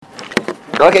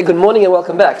Okay, good morning and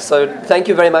welcome back. So thank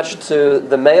you very much to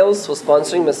the males for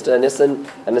sponsoring, Mr. Nissen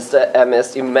and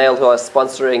Mr. Mail, who are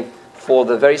sponsoring for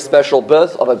the very special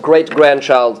birth of a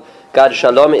great-grandchild, Gad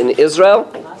Shalom, in Israel,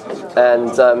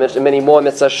 and many more,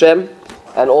 Mitzvah Hashem,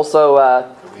 and also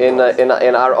in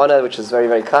our honor, which is very,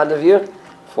 very kind of you,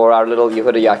 for our little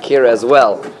Yehuda Yakir as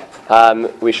well.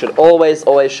 We should always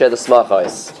share the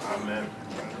smachos.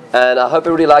 And I hope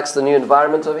everybody likes the new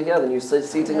environment over here, the new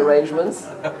seating arrangements.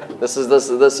 This is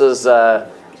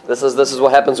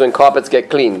what happens when carpets get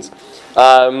cleaned.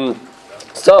 So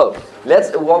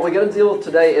what we're going to deal with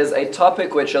today is a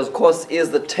topic which, of course,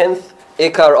 is the 10th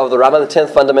ikar of the Rambam, the 10th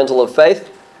fundamental of faith.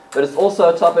 But it's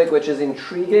also a topic which is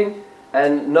intriguing,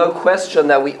 and no question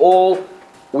that we all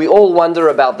wonder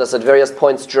about this at various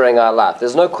points during our life.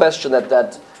 There's no question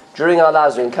that during our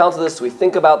lives we encounter this, we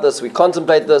think about this, we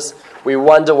contemplate this, we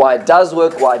wonder why it does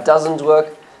work, why it doesn't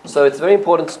work. So it's very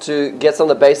important to get some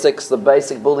of the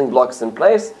basic building blocks in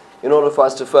place in order for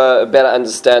us to better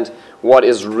understand what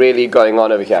is really going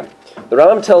on over here. The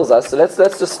Rambam tells us, so let's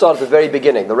just start at the very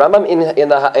beginning. The Rambam in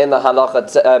the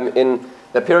Halacha, in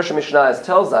the Pirush Mishnah,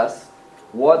 tells us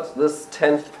what this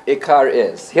 10th Ikar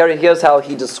is. Here's how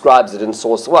he describes it in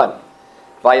source 1.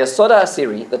 Vayasoda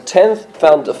Asiri, the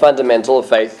 10th fundamental of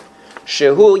faith,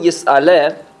 Shehu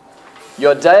Yis'aleh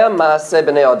Yodaya Maaseh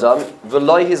B'nei Adam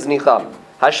V'loi Hiznicham.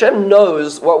 Hashem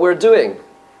knows what we're doing.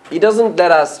 He doesn't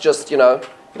let us just, He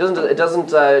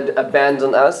doesn't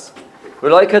abandon us.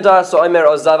 V'loi Kadar So'omer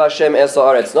Ozav Hashem Es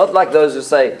Haaretz. Not like those who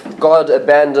say God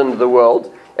abandoned the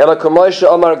world. Ela K'moi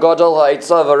She'omar Gadol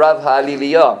Ha'itza V'rav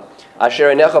Ha'aliliyah Asher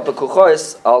Enecha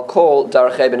Pekuchois Al Kol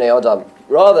Darchei B'nei Adam.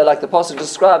 Rather, like the pasuk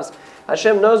describes,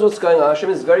 Hashem knows what's going on. Hashem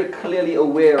is very clearly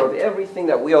aware of everything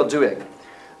that we are doing.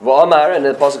 V'amar, and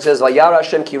the pasuk says, "Vayara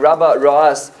Hashem ki rabba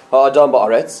ra'as ha'adam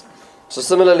ba'aretz." So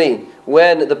similarly,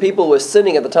 when the people were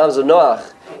sinning at the times of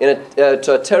Noach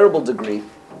to a terrible degree,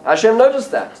 Hashem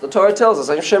noticed that. The Torah tells us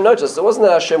Hashem noticed. It wasn't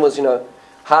that Hashem was,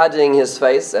 hiding His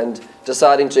face and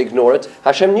deciding to ignore it.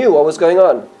 Hashem knew what was going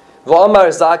on. V'amar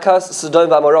zakas Sodom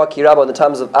v'Amorah ki rabba in the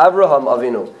times of Avraham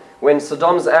Avinu, when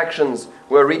Sodom's actions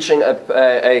were reaching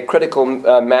a critical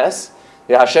mass,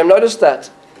 Hashem noticed that.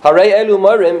 Harei elu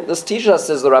morim, this teaches us,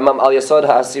 says the Rambam, al yasod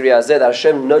ha'asiri hazeh, that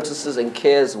Hashem notices and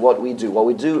cares what we do. What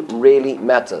we do really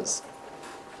matters.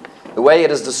 The way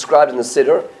it is described in the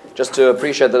Siddur, just to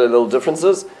appreciate the little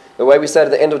differences, the way we say at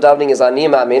the end of davening is ani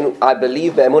ma'amin, I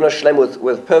believe be'emunah shlem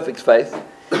with perfect faith.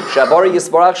 Shabori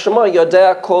yisborach shema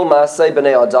yodea kol ma'aseh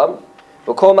b'nei adam.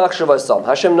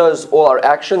 Hashem knows all our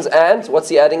actions, and what's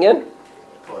He adding in?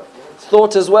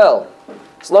 Thought as well.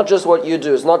 It's not just what you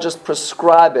do. It's not just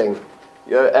prescribing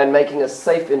and making a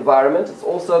safe environment. It's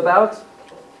also about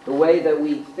the way that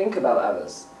we think about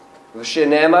others.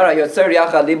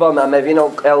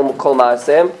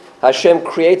 Hashem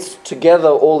creates together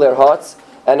all their hearts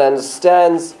and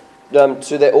understands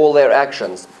all their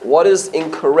actions. What is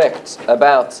incorrect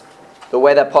about the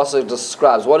way that pasuk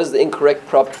describes? What is the incorrect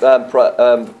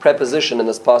preposition in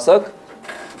this pasuk?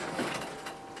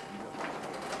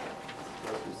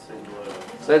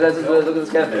 So look at this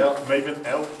carefully.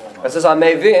 It says,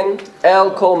 "Amevin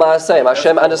el kol ma'aseim."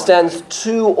 Hashem understands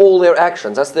to all their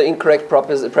actions. That's the incorrect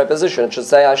preposition. It should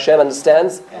say Hashem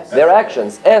understands their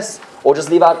actions. S, or just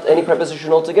leave out any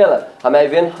preposition altogether.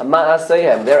 Amevin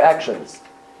ma'aseihem, their actions.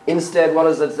 Instead, what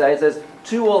does it say? It says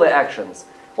to all their actions.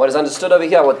 What is understood over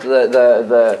here, what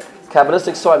the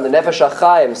Kabbalistic Torah, the Nefesh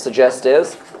HaChaim suggests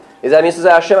is that means to say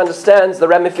Hashem understands the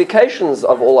ramifications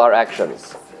of all our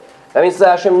actions. That means that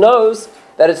Hashem knows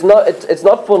that it's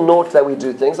not for naught that we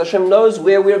do things. Hashem knows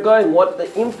where we're going, what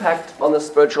the impact on the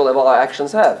spiritual level our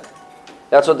actions have.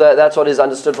 That's what is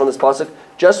understood from this pasuk,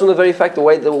 just from the very fact the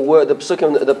way the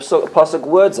pasuk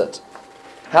words it.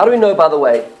 How do we know, by the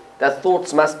way, that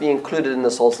thoughts must be included in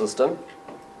this whole system?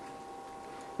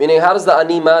 Meaning, how does the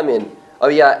ani ma'amin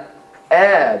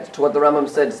add to what the Rambam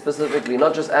said specifically,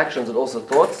 not just actions, but also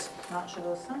thoughts?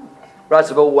 Right,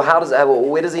 so but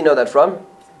where does he know that from?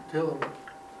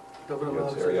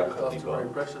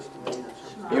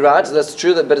 You're right, that's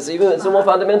true, but it's more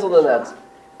fundamental than that.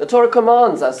 The Torah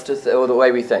commands us or the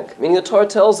way we think. Meaning the Torah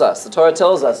tells us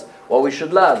what we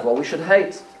should love, what we should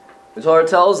hate. The Torah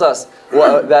tells us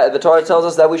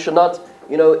that we should not,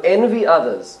 envy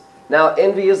others. Now,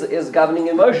 envy is governing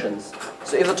emotions.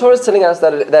 So if the Torah is telling us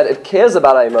that it cares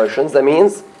about our emotions,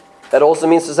 that also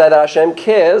means to say that Hashem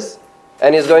cares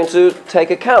and is going to take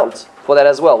account for that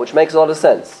as well, which makes a lot of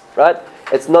sense, right?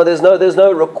 There's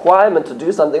no requirement to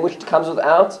do something which comes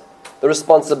without the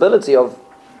responsibility of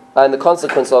and the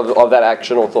consequence of that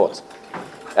action or thought.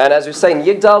 And as we say in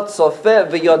Yigdal Tzofeh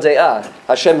v'Yode'ah,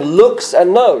 Hashem looks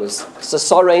and knows.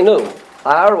 Sasarenu.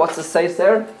 Our, what's the say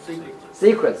there?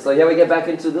 Secrets. So here we get back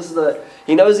into this.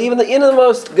 He knows even the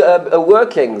innermost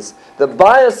workings, the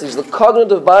biases, the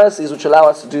cognitive biases which allow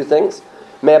us to do things.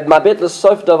 He knows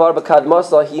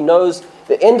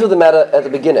the end of the matter at the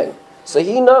beginning. So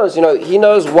he knows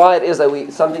why it is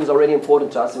that something's already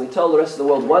important to us, and we tell the rest of the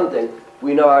world one thing,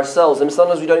 we know ourselves, and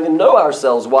sometimes we don't even know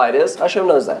ourselves why it is. Hashem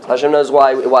knows that. Hashem knows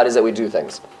why it is that we do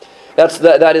things.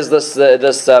 That is this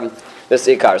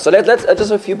ikar. So let's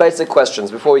just a few basic questions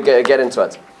before we get into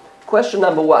it. Question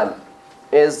number one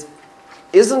is,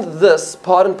 isn't this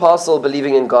part and parcel of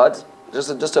believing in God?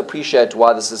 Just to appreciate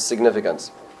why this is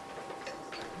significant.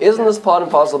 Isn't this part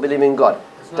and parcel of believing in God?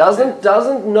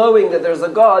 Doesn't knowing that there's a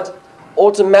God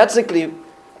automatically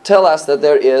tell us that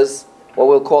there is what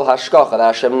we'll call hashkacha, that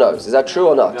Hashem knows? Is that true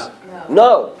or not?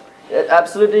 No,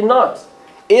 absolutely not.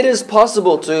 It is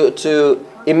possible to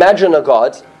imagine a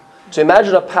God, to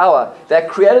imagine a power that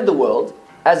created the world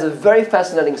as a very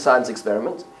fascinating science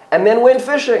experiment, and then went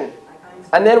fishing,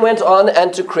 and then went on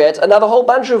and to create another whole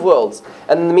bunch of worlds.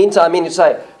 And in the meantime, you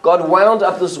say, God wound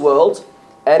up this world,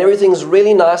 and everything's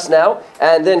really nice now,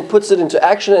 and then puts it into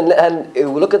action, and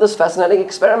look at this fascinating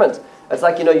experiment. It's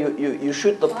like, you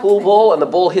shoot the pool ball, and the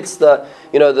ball hits the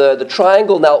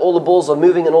triangle. Now all the balls are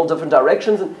moving in all different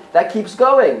directions, and that keeps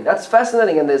going. That's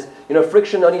fascinating, and there's,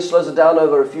 friction only slows it down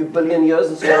over a few billion years,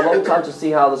 and so you have a long time to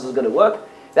see how this is going to work.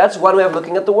 That's one way of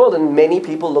looking at the world, and many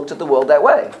people looked at the world that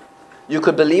way. You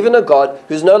could believe in a God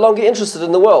who's no longer interested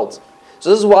in the world. So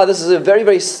this is why this is a very,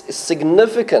 very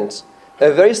significant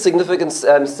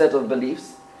set of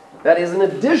beliefs that is in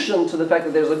addition to the fact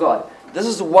that there's a God. This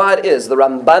is why it is. The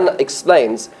Ramban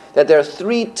explains that there are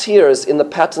 3 tiers in the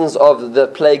patterns of the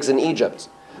plagues in Egypt.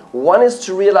 One is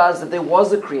to realize that there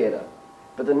was a creator.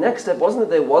 But the next step wasn't that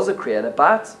there was a creator,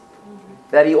 but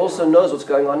that he also knows what's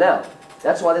going on now.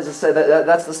 That's why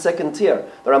that's the second tier.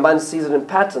 The Ramban sees it in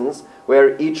patterns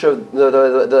where each of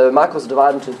the Michaels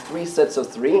divided into 3 sets of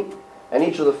 3. And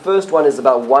each of the first one is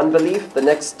about one belief. The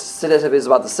next set is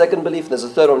about the second belief. And there's a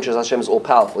third one which is Hashem is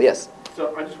all-powerful. Yes?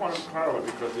 So I just want to clarify,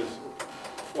 because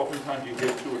oftentimes you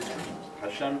hear 2 extremes.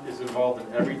 Hashem is involved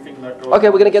in everything that goes on. Okay,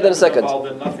 we're going to get that in a second.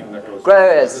 Involved in nothing that goes on.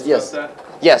 Great, yes.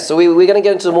 Yes, so we're going to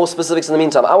get into more specifics in the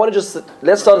meantime.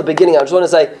 Let's start at the beginning. I just want to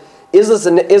say, is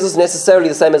this necessarily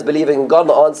the same as believing in God? And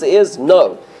the answer is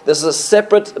no. This is a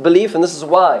separate belief, and this is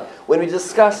why. When we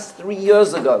discussed 3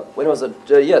 years ago,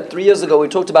 3 years ago, we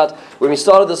talked about when we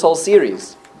started this whole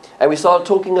series, and we started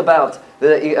talking about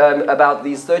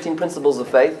these 13 principles of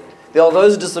faith. There are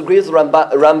those who disagree with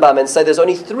Rambam and say there's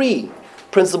only 3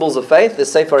 principles of faith.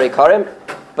 There's Sefer Ikarim,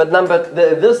 but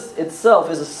this itself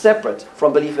is separate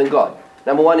from belief in God.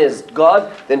 Number 1 is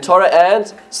God, then Torah, and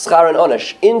Schar and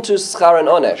Onesh. Into Schar and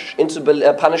Onesh, into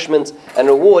punishment and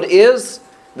reward, is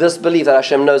this belief that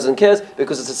Hashem knows and cares,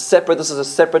 because this is a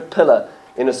separate pillar,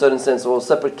 in a certain sense, or a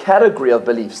separate category of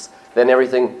beliefs than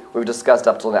everything we've discussed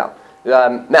up till now.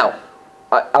 Now,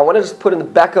 I want to just put in the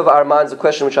back of our minds a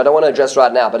question which I don't want to address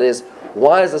right now, but it is,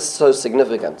 why is this so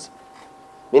significant?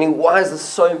 Meaning, why is this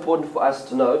so important for us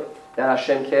to know that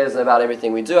Hashem cares about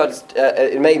everything we do?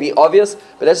 It may be obvious,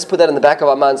 but let's just put that in the back of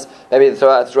our minds, maybe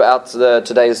throughout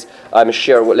today's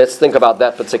share. Let's think about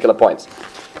that particular point.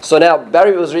 So now,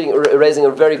 Barry was raising a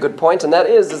very good point, and that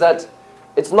is that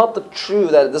it's not true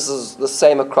that this is the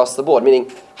same across the board.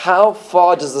 Meaning, how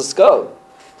far does this go?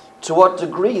 To what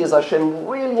degree is Hashem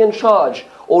really in charge,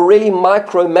 or really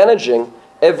micromanaging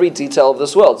every detail of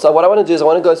this world? So what I want to do is I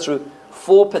want to go through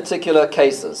 4 particular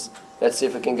cases. Let's see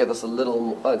if we can get this a little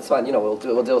more. Oh, it's fine, we'll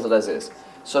deal with it as is.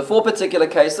 So 4 particular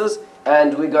cases,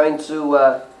 and we're going to,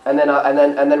 and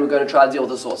then we're going to try and deal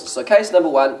with the sources. So case number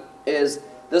 1 is,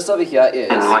 this over here is...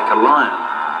 And like a lion.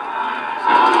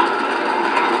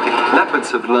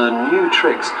 Leopards have learned new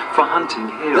tricks for hunting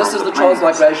here. This is the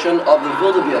transmigration of the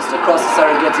wildebeest across the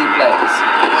Serengeti Plains.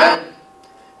 Okay?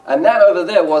 And that over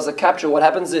there was a capture. What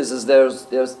happens is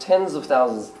there's tens of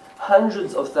thousands,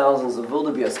 hundreds of thousands of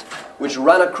wildebeest which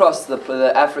run across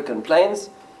the African plains,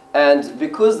 and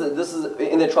because this is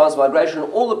in their transmigration,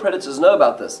 all the predators know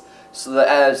about this. So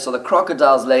the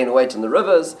crocodiles lay in wait in the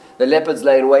rivers, the leopards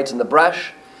lay in wait in the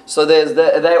brush. So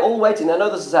they're all waiting. They know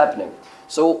this is happening.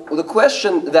 So the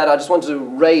question that I just want to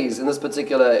raise in this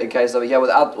particular case over here,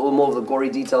 without all more of the gory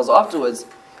details afterwards,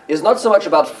 is not so much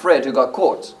about Fred who got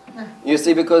caught. You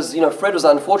see, because Fred was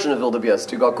an unfortunate wildebeest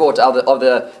who got caught out of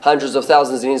the hundreds of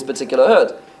thousands in his particular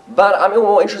herd. But I'm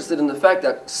more interested in the fact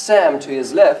that Sam to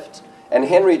his left and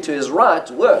Henry to his right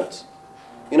weren't.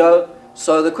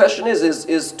 So the question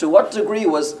is to what degree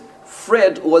was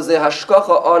there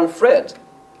hashkacha on Fred?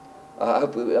 I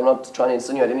hope I'm not trying to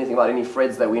insinuate anything about any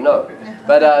Freds that we know.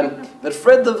 But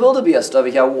Fred the wildebeest over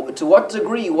here, to what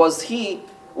degree was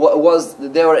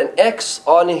there an X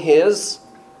on his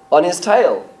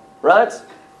tail, right?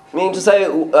 Meaning to say,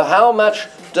 how much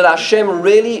did Hashem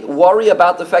really worry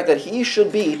about the fact that he should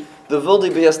be the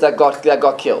wildebeest that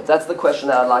got killed? That's the question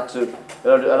that I'd like to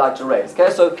raise.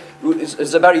 Okay, so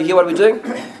Zabari, you hear what we're doing?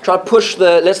 Try to push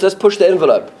let's push the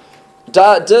envelope.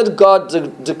 Did God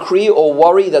decree or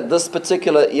worry that this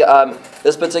particular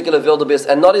wildebeest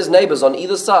and not his neighbors on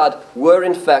either side were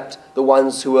in fact the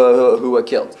ones who were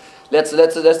killed? Let's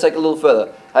take a little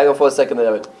further. Hang on for a second,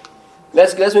 David.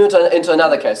 Let's move into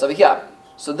another case over here.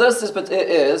 So this is let's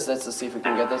just see if we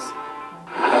can get this.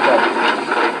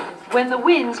 Okay. When the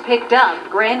winds picked up,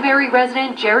 Granbury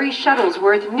resident Jerry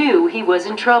Shuttlesworth knew he was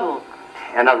in trouble.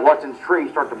 And I was watching the tree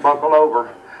start to buckle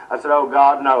over. I said, oh,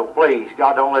 God, no, please.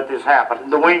 God, don't let this happen.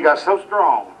 The wind got so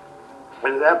strong.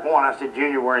 And at that point, I said,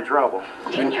 Junior, we're in trouble.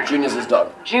 Junior's his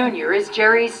dog. Junior is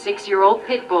Jerry's 6-year-old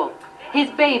pit bull, his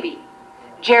baby.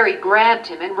 Jerry grabbed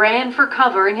him and ran for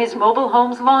cover in his mobile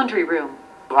home's laundry room.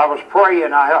 I was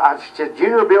praying. I said,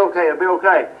 Junior will be okay, it'll be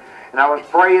okay. And I was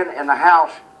praying, and the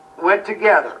house went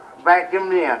together,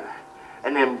 vacuumed in,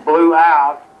 and then blew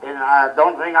out. And the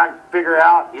only thing I could figure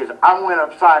out is I went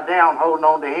upside down holding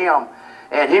on to him,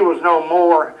 and he was no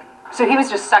more. So he was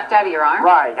just sucked out of your arm?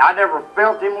 Right. I never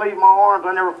felt him leave my arms.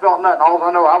 I never felt nothing. All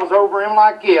I know, I was over him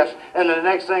like this, and the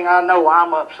next thing I know,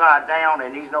 I'm upside down,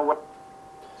 and he's nowhere.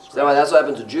 So that's what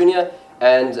happened to Junior,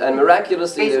 and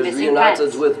miraculously he was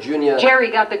reunited with Junior.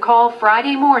 Jerry got the call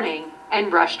Friday morning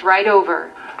and rushed right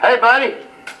over. Hey, buddy.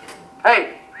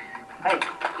 Hey,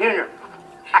 Junior.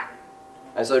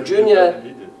 And so Junior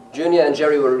and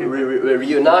Jerry were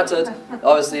reunited.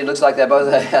 Obviously, it looks like they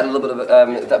both had a little bit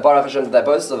of Baruch Hashem, they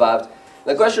both survived.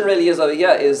 The question really is over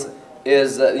here is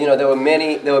there were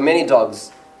many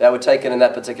dogs that were taken in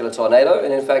that particular tornado,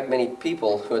 and in fact many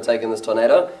people who were taken in this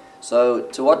tornado. So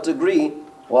to what degree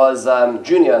was did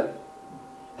Junior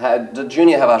have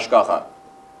hashgacha?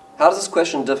 How does this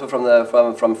question differ from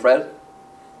Fred?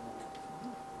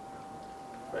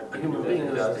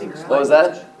 What was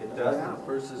that? It doesn't.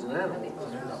 Versus an animal.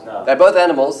 No. They're both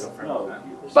animals,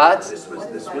 but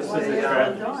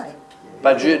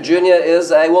Junior is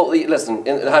listen.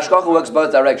 Hashgacha works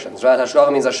both directions, right?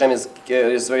 Hashgacha means Hashem is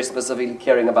very specifically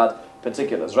caring about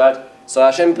particulars, right? So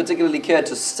Hashem particularly cared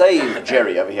to save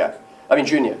Junior,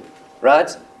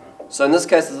 right? So in this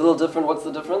case, it's a little different. What's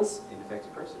the difference? It affects a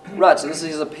person. Right. So this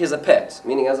is he's a pet,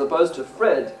 meaning as opposed to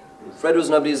Fred was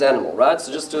nobody's animal, right?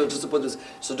 So just to put this,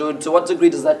 to what degree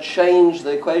does that change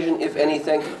the equation, if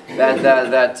anything,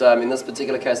 that in this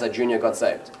particular case that Junior got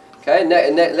saved? Okay,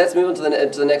 let's move on to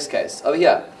the next case over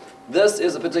here. This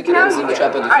is a particular incident which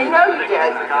happened. I know you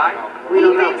did. He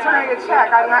thinks we're going to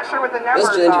check. I'm not sure what the numbers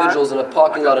are. This individual's in a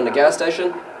parking lot in a gas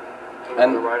station,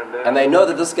 and they know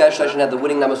that this gas station had the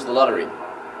winning numbers for the lottery.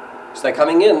 So they're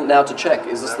coming in now to check,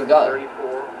 is this the guy?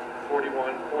 34,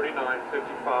 41, 49,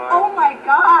 55. Oh my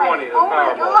God! 20 Oh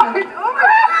my God!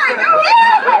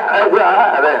 Oh my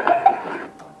God!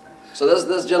 So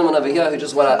this gentleman over here who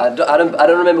just won, I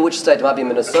don't remember which state, it might be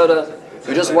Minnesota,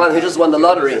 who just won the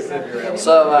lottery.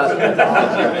 So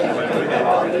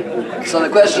the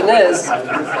question is,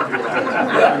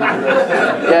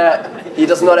 he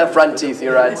does not have front teeth,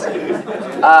 you're right.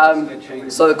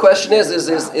 So the question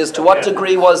is to what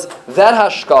degree was that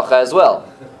hashgacha as well?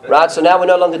 Right, so now we're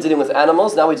no longer dealing with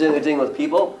animals, now we're dealing with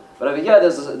people. But over here,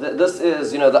 this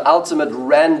is the ultimate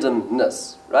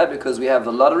randomness, right? Because we have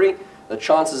the lottery. The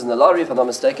chances in the lottery, if I'm not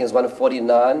mistaken, is 1 of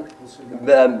 49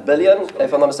 billion.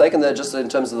 If I'm not mistaken, they're just in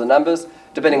terms of the numbers,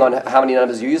 depending on how many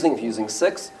numbers you're using. If you're using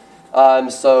 6,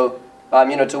 to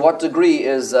what degree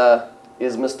is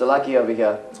Mr. Lucky over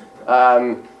here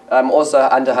also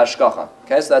under hashgacha?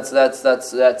 Okay, so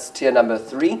that's tier number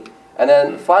 3, and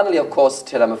then finally, of course,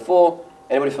 tier number 4.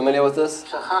 Anybody familiar with this?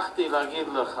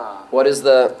 What is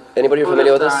anybody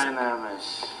familiar with this?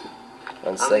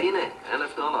 1 second.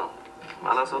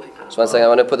 Just 1 second, I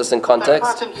want to put this in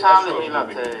context.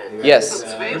 Yes.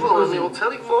 1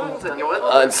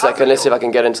 second, let's see if I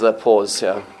can get into the pause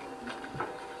here.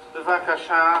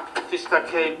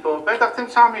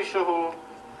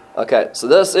 Okay, so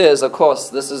this is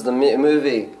the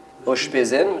movie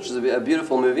Ushpizin, which is a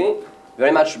beautiful movie,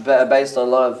 very much based on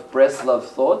a lot of Breslov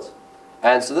thought.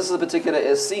 And so this is a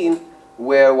particular scene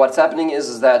where what's happening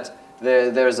is that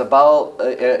there's a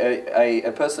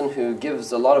person who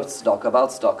gives a lot of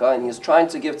tzedakah, and he's trying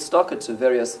to give tzedakah to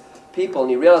various people,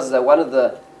 and he realizes that one of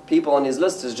the people on his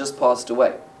list has just passed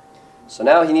away. So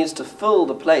now he needs to fill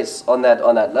the place on that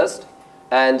list.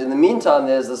 And in the meantime,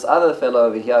 there's this other fellow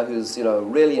over here who's,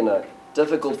 really in a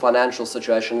difficult financial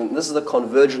situation. And this is the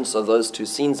convergence of those two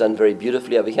scenes done very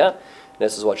beautifully over here.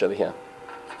 Let's just watch over here.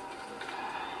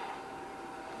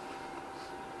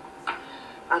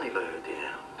 אני לא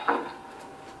יודע.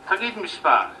 תגיד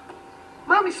מספר.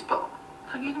 מה המספר?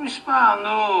 תגיד מספר,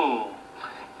 נו.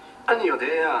 אני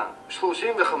יודע,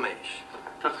 35.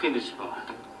 תתחיל לספור.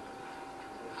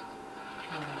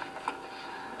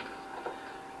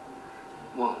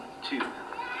 One, two.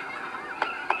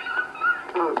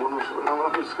 ריבונו של עולם,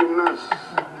 אנחנו צריכים נס.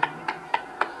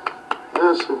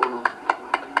 נס, ריבונו.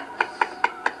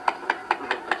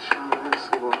 בבקשה, נס,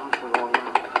 ריבונו של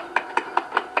עולם.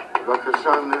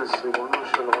 בבקשה, נס, ריבונו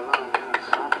של עולם.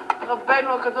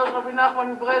 רבנו הקדוש רבי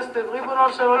נחמן מברסלב,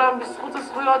 ריבונו של עולם, בזכות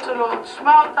הזכויות שלו,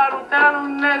 תשמע אותנו, תן לנו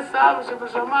נס, אבא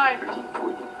שבשמיים. 13,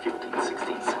 14, 15,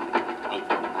 16, 17,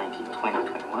 18, 19, 20,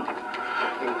 21.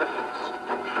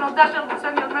 נודע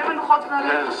שרבצני ימי מנוחות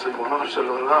מעליהם. נס, ריבונו של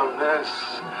עולם, נס,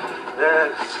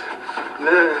 נס,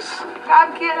 נס. גם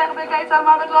כי אלך בקיץ על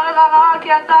מוות לא נראה רעה, כי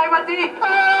אתה עמדי.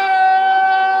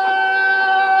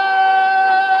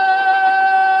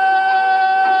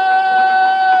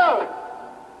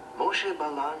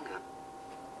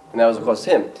 And that was, of course,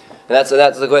 him. And that's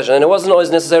the question. And it wasn't always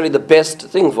necessarily the best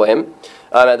thing for him.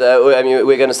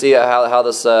 We're going to see how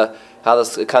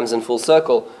this comes in full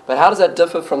circle. But how does that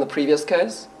differ from the previous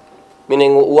case?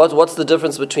 Meaning, what's the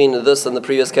difference between this and the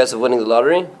previous case of winning the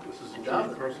lottery? This is a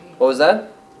Jewish person. What was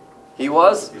that? He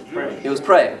was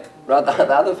praying. Right, the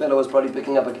other fellow was probably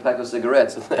picking up a pack of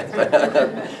cigarettes at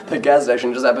the gas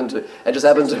station. Just happened to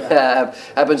have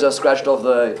scratched off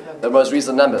the most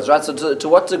recent numbers. Right. So to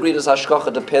what degree does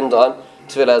hashgacha depend on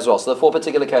tefillah as well? So the four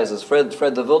particular cases: Fred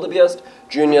the wildebeest,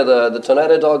 Junior the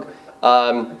tornado dog,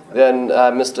 then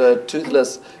Mr.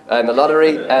 Toothless in the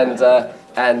lottery, and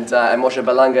Moshe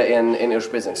Balanga in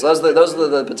Ushprizing. So those are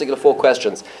the particular four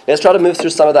questions. Let's try to move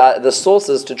through some of the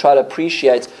sources to try to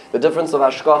appreciate the difference of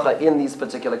hashgacha in these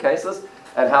particular cases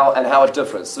and how it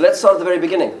differs. So let's start at the very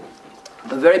beginning.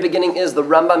 The very beginning is the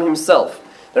Rambam himself.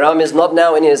 The Rambam is not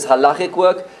now in his halachic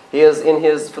work; he is in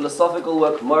his philosophical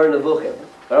work, Moreh Nevuchim.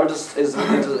 The Rambam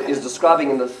is describing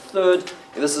in the third.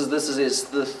 This is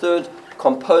the third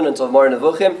component of Moreh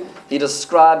Nevuchim. He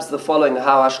describes the following: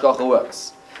 how hashgacha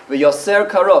works. V'yoser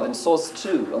karov in source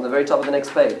 2 on the very top of the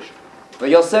next page.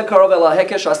 V'yoser karov el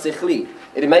hahekesh hasichli.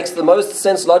 It makes the most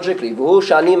sense logically. V'hu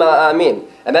shani ma'amin.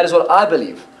 And that is what I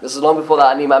believe. This is long before the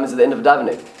ani ma'amin is at the end of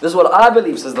davening. This is what I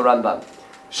believe, says the Rambam.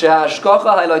 Shehashgacha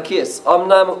ha'elokis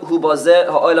omnam hu bazeh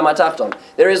ha'olam ha'tachton.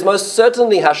 There is most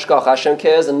certainly hashgacha. Hashem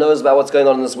cares and knows about what's going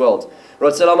on in this world.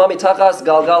 Rotzeh lomah mitachas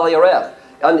galgal ha'yorech.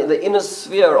 On the inner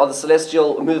sphere of the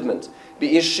celestial movement. But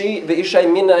it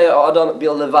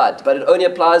only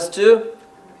applies to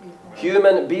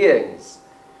human beings.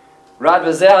 Rad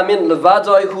v'zehamin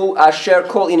levadoi hu asher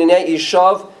kol inyanei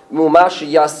ishav mumash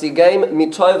yasigem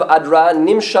mitov adra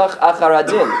nimshach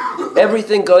acharadin.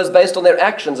 Everything goes based on their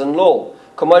actions and law.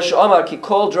 Kamosh Omar ki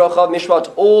kol drochav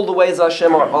mishpat. All the ways of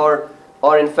Hashem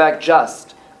are in fact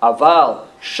just. Aval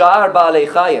shar ba'alei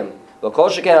chayim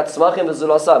v'kol sheken hatzmachim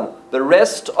v'zulasam. The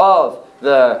rest of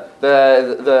the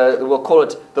we'll call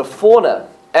it the fauna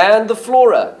and the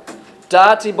flora.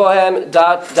 Dati bohem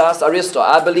das Aristo.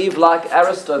 I believe like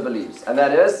Aristo believes, and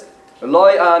that is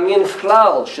loy amin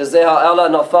klal shezeh ha'ela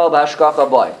nafal b'hashgacha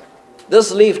boy. This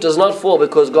leaf does not fall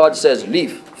because God says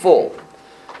leaf fall.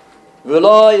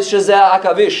 V'loy shezeh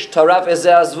akavish taraf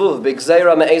ezeh azvuv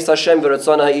b'gzeira me'es Hashem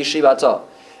v'retzon ha'ishi b'ata.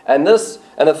 And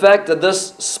the fact that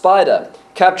this spider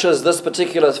captures this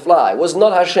particular fly was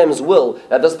not Hashem's will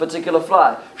that this particular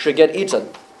fly should get eaten.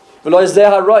 And when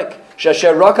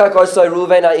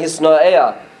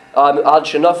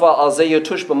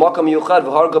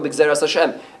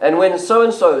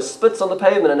so-and-so spits on the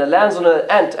pavement and it lands on an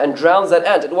ant and drowns that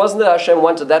ant, it wasn't that Hashem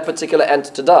wanted that particular ant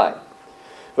to die.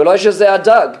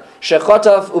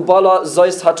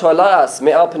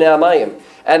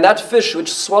 And that fish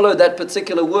which swallowed that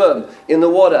particular worm in the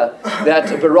water, that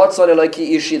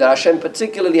Hashem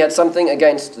particularly had something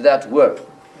against that worm.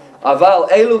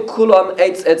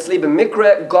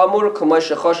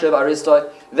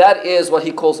 That is what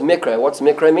he calls mikra. What's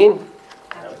mikra mean?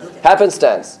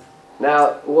 Happenstance.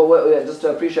 Now, just to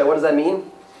appreciate, what does that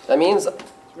mean? That means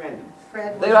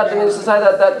they are to say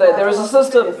that there is a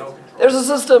system. There's a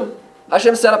system.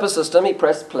 Hashem set up a system, he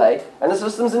pressed play, and the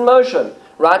system's in motion.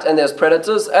 Right? And there's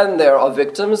predators, and there are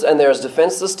victims, and there's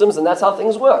defense systems, and that's how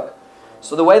things work.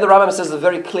 So the way the Rambam says it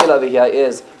very clear over here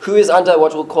is, who is under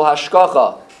what we'll call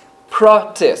hashgacha?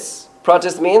 Pratis.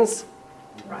 Pratis means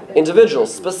individual,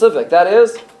 specific. That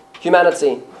is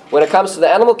humanity. when it comes to the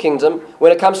animal kingdom,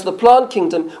 when it comes to the plant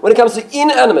kingdom, when it comes to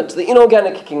inanimate, the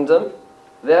inorganic kingdom,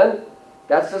 then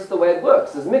that's just the way it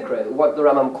works. It's mikra. What the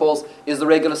Rambam calls is the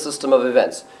regular system of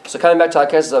events. So coming back to our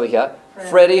cases over here,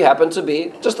 Freddie happened to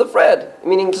be just a Fred,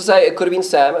 meaning to say it could have been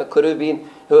Sam, it could have been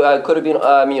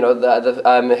Henry on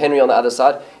the other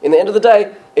side. In the end of the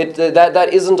day, that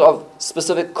isn't of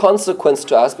specific consequence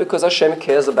to us because Hashem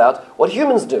cares about what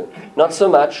humans do, not so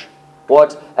much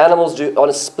what animals do on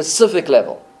a specific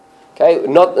level. Okay,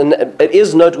 it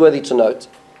is noteworthy to note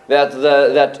that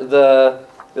the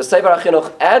Sefer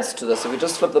HaChinuch adds to this. If we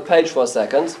just flip the page for a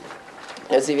second,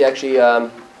 let's see if he actually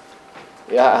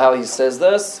how he says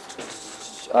this.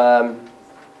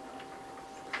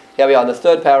 Here we are in the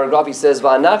third paragraph. He says,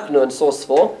 "Va'anachnu," in source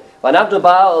 4, "Va'anachnu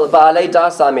ba'alei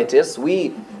das amitis,"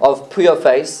 we of pure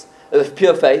faith,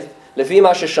 lefi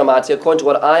ma sheshamati, according to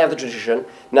what I have the tradition,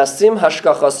 nasim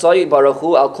hashkachasoi baruch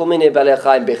hu al kol minei balei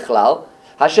chayim bichlal.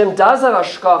 Hashem does have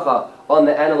hashkacha on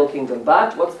the animal kingdom,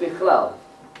 but what's bichlal?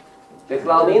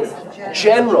 Bichlal means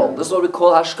general. This is what we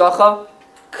call hashkacha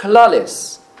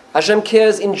klalis. Hashem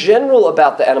cares in general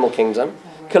about the animal kingdom.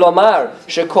 Kilomar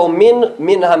shekol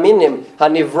min haminim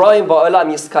hanivroim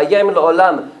ba'olam yiskayem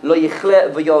le'olam lo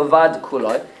yichle v'yovad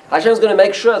kuloi. Hashem is going to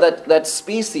make sure that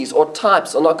species or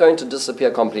types are not going to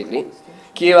disappear completely.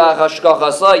 Ki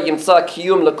hashkacha sa yimtza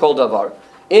kiyum lekol davar.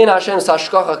 In Hashem's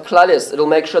hashkacha klalis, it'll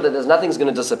make sure that nothing's going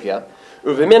to disappear.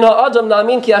 Uvemin ha'adam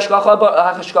na'amin ki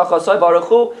hashkacha sa baruch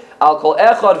hu al kol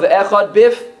echad ve'echad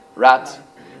bif rat.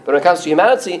 But when it comes to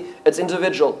humanity, it's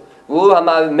individual. That's the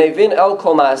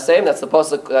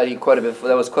pasuk that he quoted before,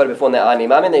 that was quoted before in the Ani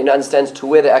Mamin, that he understands to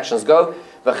where the actions go.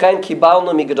 That's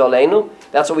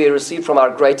what we received from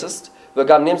our greatest. And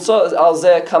there's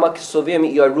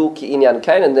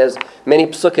many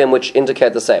psukim which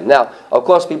indicate the same. Now, of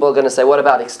course, people are going to say, what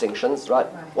about extinctions, right?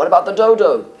 What about the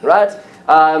dodo, right?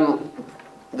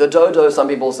 The dodo, some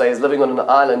people say, is living on an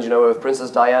island, with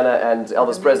Princess Diana and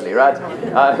Elvis Presley, right?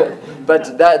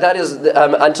 But that is,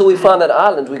 until we find that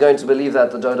island, we're going to believe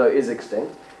that the dodo is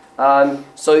extinct.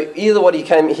 So either what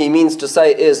he means to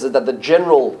say is that the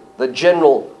general,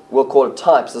 we'll call it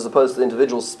types, as opposed to the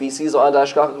individual species or under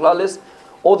Hashgacha Klalis,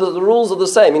 or the rules are the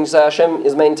same. Meaning, say Hashem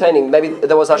is maintaining, maybe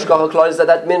there was Hashgacha Klalis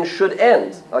that min should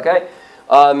end, okay?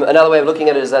 Another way of looking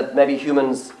at it is that maybe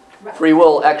humans' free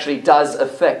will actually does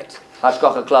affect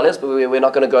Hashgacha Klalis, but we're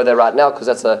not going to go there right now because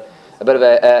that's a bit of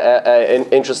an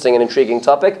interesting and intriguing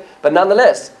topic. But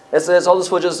nonetheless, let's hold this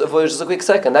for just a quick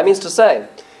second. That means to say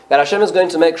that Hashem is going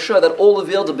to make sure that all the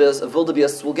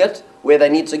wildebeests will get where they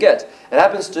need to get. It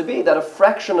happens to be that a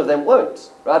fraction of them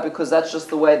won't, right? Because that's just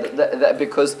the way that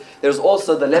because there's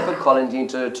also the leopard colony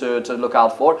to look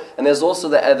out for, and there's also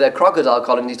the crocodile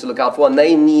colony to look out for, and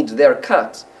they need their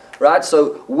cut. Right,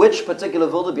 so which particular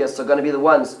wildebeests are going to be the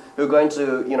ones who are going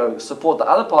to, support the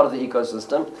other part of the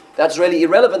ecosystem? That's really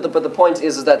irrelevant. But the point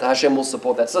is that Hashem will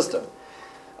support that system.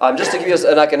 Just to give you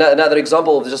another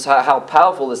example of just how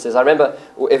powerful this is. I remember,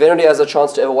 if anybody has a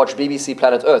chance to ever watch BBC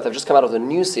Planet Earth, they've just come out with a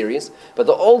new series, but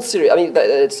the old series,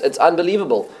 it's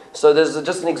unbelievable. So there's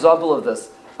just an example of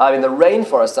this. In the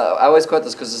rainforest, I always quote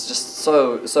this because it's just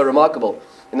so remarkable.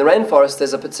 In the rainforest,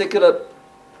 there's a particular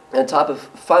type of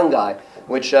fungi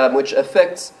which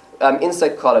affects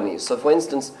insect colonies. So, for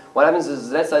instance, what happens is,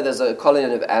 let's say there's a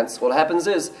colony of ants. What happens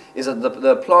is that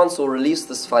the plants will release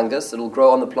this fungus. It'll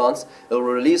grow on the plants. It'll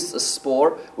release a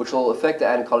spore, which will affect the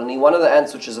ant colony. One of the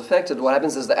ants which is affected, what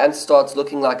happens is the ant starts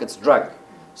looking like it's drunk.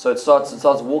 So it starts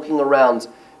walking around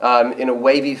in a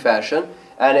wavy fashion,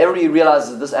 and everybody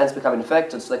realizes that this ant's become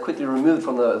infected. So they quickly remove it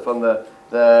from the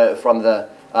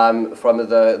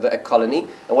colony,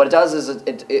 and what it does is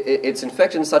it's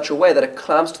infected in such a way that it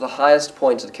climbs to the highest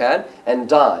point it can and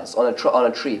dies on a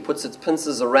tree. Puts its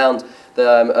pincers around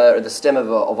the stem of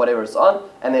whatever it's on,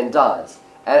 and then dies.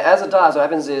 And as it dies, what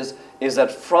happens is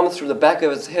that through the back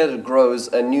of its head it grows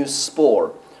a new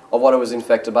spore of what it was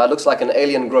infected by. It looks like an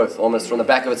alien growth almost from the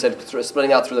back of its head,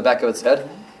 splitting out through the back of its head.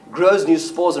 Grows new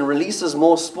spores and releases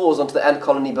more spores onto the ant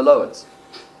colony below it.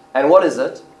 And what is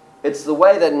it? It's the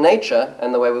way that nature,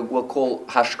 and the way we'll call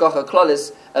Hashgacha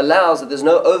Klalis, allows that there's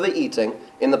no overeating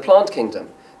in the plant kingdom.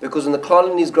 Because when the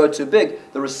colonies grow too big,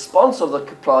 the response of the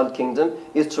plant kingdom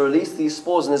is to release these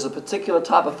spores, and there's a particular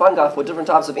type of fungi for different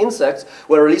types of insects,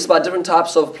 where released by different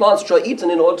types of plants which are eaten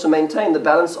in order to maintain the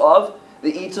balance of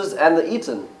the eaters and the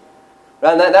eaten.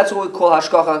 Right? And that's what we call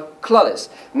Hashgacha Klalis.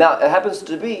 Now, it happens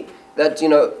to be that,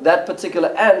 that particular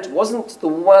ant wasn't the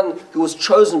one who was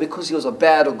chosen because he was a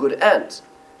bad or good ant.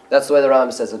 That's the way the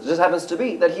Rambam says it. It just happens to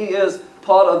be that he is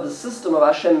part of the system of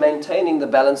Hashem maintaining the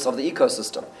balance of the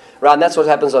ecosystem. Right, and that's what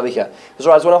happens over here. Because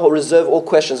I want to reserve all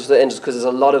questions for the end, just because there's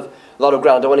a lot of lot of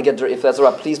ground. I don't want to get, if that's all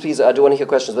right, please, I do want to hear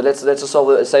questions, but let's just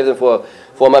save them for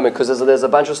a moment, because there's a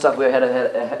bunch of stuff we're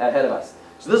ahead of us.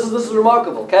 So this is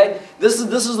remarkable, okay? This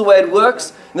is the way it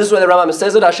works. This is where the Rambam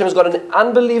says it. Hashem has got an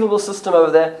unbelievable system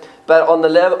over there, but on the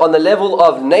level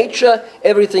of nature,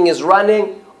 everything is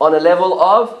running on a level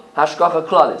of hashgacha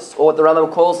klalis, or what the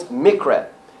Rambam calls mikra.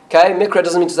 Okay, mikra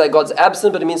doesn't mean to say God's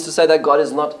absent, but it means to say that God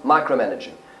is not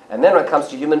micromanaging. And then when it comes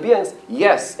to human beings,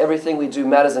 yes, everything we do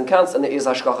matters and counts, and there is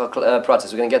hashgacha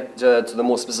pratis. We're going to get to the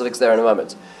more specifics there in a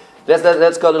moment.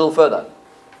 Let's go a little further.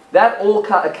 That all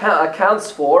accounts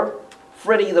for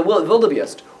Freddy the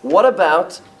wildebeest. What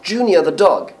about Junior the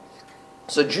dog?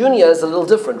 So Junior is a little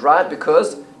different, right?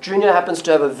 Because Junior happens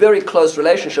to have a very close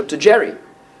relationship to Jerry,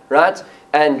 right?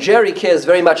 And Jerry cares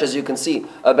very much, as you can see,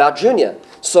 about Junior.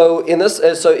 So in this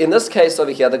case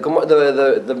over here, the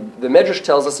Medrash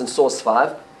tells us in source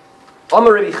 5.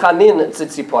 Amar Rabbi Chanin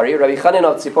Tzipori. Rabbi Chanin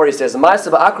of Tzipori says,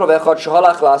 "Ma'aseh ba'akrov echad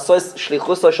shehalach la'asos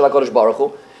shlichuso shel HaKadosh Baruch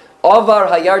Hu. Avar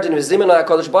hayardin v'zimenu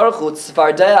HaKadosh Baruch Hu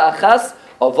tzfardea achas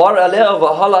avar aleh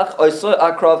v'halach oiso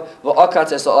akrov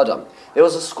v'akat es ha'adam." There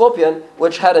was a scorpion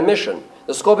which had a mission.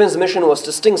 The scorpion's mission was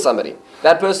to sting somebody.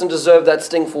 That person deserved that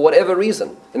sting for whatever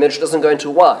reason. The Medrash doesn't go into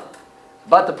why.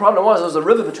 But the problem was there was a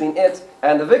river between it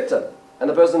and the victim, and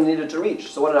the person needed to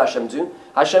reach. So what did Hashem do?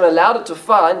 Hashem allowed it to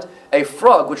find a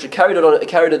frog which had carried it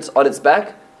on its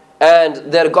back, and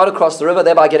they had got across the river,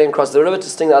 thereby getting across the river to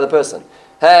sting the other person.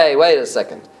 Hey, wait a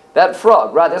second. That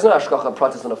frog, right? There's no hashgacha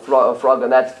pratis on a frog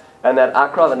and that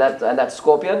akrav and that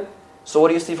scorpion. So what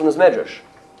do you see from this medrash?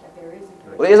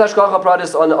 Well, there is hashgacha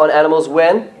pratis on animals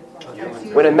when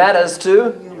it matters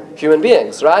to human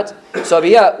beings, right? So over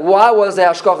here, why was there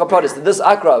hashgacha pratis? That this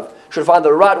akrav should find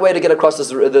the right way to get across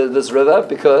this river,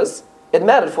 because it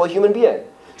mattered for a human being.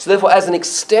 So therefore, as an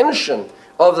extension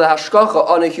of the hashgacha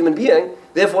on a human being,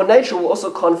 therefore nature will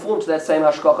also conform to that same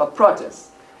hashgacha pratis,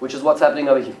 which is what's happening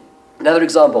over here. Another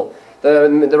example, the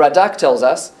Radak tells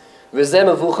us, "V'zeh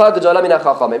mevucha gedola min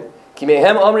hachachamim, ki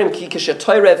mehem omrim ki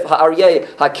k'shetoyrev ha'aryeh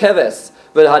hakeves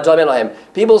v'hadam elahem."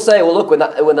 People say, well, look,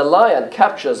 when the lion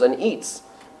captures and eats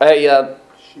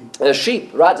a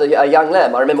sheep, right, a young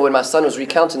lamb. I remember when my son was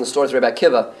recounting the story to Rabbi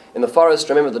Akiva in the forest.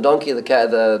 Remember the donkey, the cat,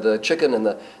 the chicken, and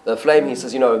the flame. He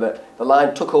says, the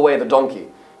lion took away the donkey.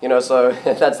 So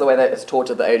that's the way that it's taught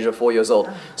at the age of 4 years old.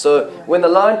 So when the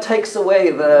lion takes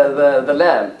away the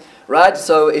lamb, right,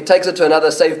 so it takes it to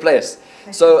another safe place.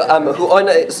 So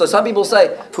so some people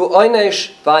say hu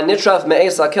oynesh va'nitraf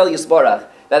me'es hakel yisborach,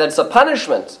 that it's a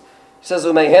punishment. He says,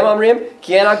 and there's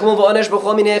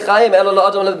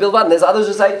others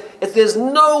who say, there's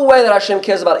no way that Hashem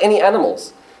cares about any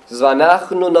animals. He says,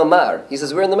 he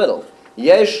says, we're in the middle.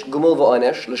 There is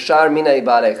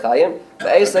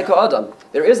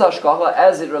hashgacha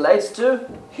as it relates to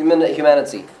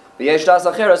humanity. Says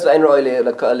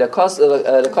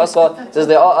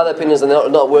there are other opinions and they're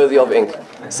not worthy of ink.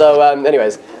 So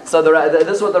anyways, so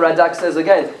this is what the Radak says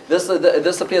again.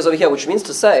 This appears over here, which means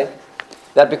to say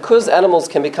that because animals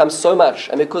can become so much,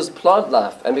 and because plant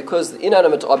life, and because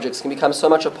inanimate objects can become so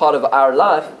much a part of our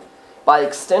life, by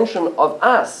extension of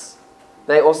us,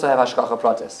 they also have hashgacha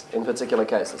pratis in particular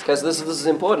cases. Okay, so this is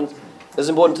important. This is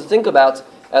important to think about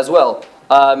as well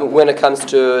when it comes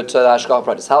to the hashgacha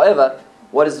pratis. However,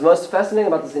 what is most fascinating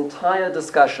about this entire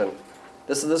discussion,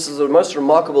 this is the most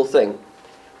remarkable thing,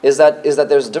 is that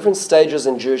there's different stages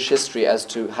in Jewish history as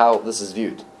to how this is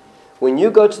viewed. When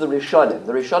you go to the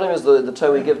Rishonim is the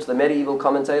term we give to the medieval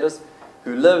commentators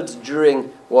who lived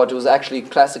during what was actually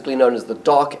classically known as the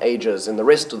Dark Ages in the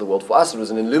rest of the world. For us, it was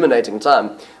an illuminating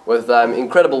time with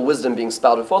incredible wisdom being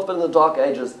spouted forth. But in the Dark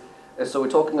Ages, so we're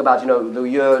talking about the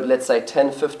year, let's say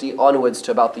 1050 onwards to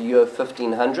about the year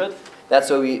 1500. That's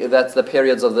the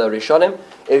periods of the Rishonim.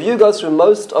 If you go through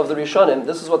most of the Rishonim,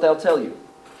 this is what they'll tell you.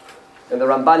 And the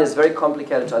Ramban is very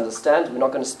complicated to understand. We're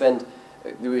not going to spend.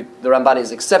 The Ramban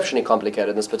is exceptionally complicated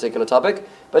in this particular topic,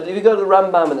 but if you go to the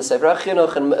Rambam and the Sefer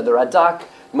HaChinuch and the Radak,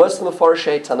 most of the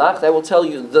Meforshei Tanakh, they will tell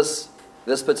you this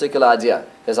particular idea.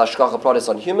 There's hashgacha pratis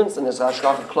on humans and there's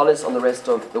hashgacha klalis on the rest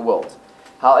of the world.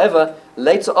 However,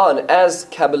 later on, as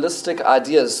Kabbalistic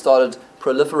ideas started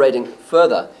proliferating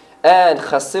further, and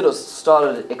Chassidus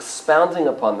started expounding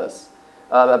upon this,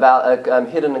 about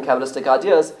hidden and Kabbalistic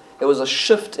ideas, there was a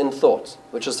shift in thought,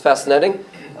 which is fascinating.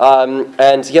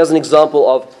 And here's an example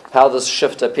of how this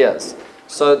shift appears.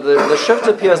 So the shift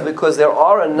appears because there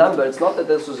are a number, it's not that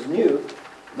this was new,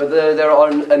 but there are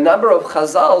a number of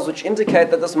chazals which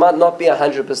indicate that this might not be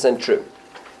 100% true.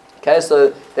 Okay,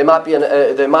 so there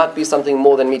might be something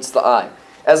more than meets the eye.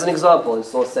 As an example, in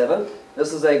source 7,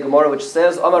 this is a Gemara which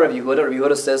says, Amar Rav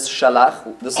Yehuda says,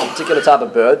 Shalach, this particular type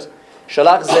of bird,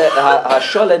 Shalach ze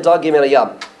hashole dagim el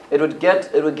yam. It would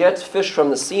get fish from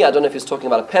the sea. I don't know if he's talking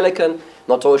about a pelican.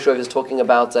 Not always sure if he's talking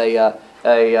about a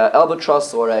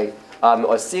albatross or a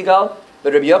seagull.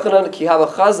 But Rabbi Yochanan ki hava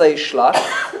chazei shlach.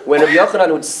 When Rabbi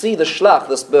Yochanan would see the shlach,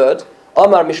 this bird,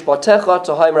 Amar mishpatecha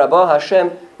tohaim rabah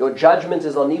Hashem, your judgment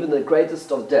is on even the greatest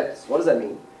of depths. What does that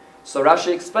mean? So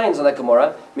Rashi explains on that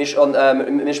Gemara,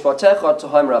 mishpatecha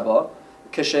tohaim rabah,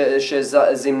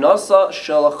 zimnosa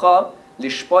shalacha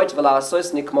lishpoit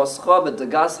v'la'asos nikmoscha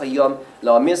b'degas hayom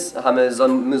la'amis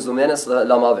ha'mezumenes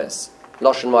la'maves.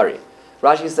 Lashon Mari.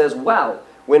 Rashi says, wow,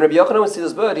 when Rabbi Yochanan would see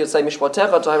this bird, he would say,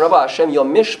 mishpatecha tohaim rabah Hashem, your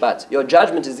mishpat, your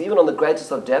judgment is even on the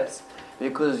greatest of depths,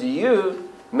 because you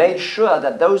made sure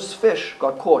that those fish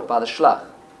got caught by the shlach.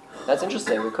 That's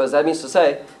interesting, because that means to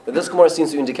say that this Gemara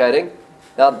seems to be indicating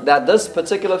that this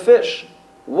particular fish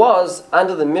was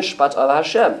under the mishpat of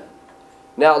Hashem.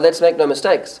 Now, let's make no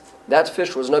mistakes. That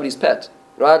fish was nobody's pet,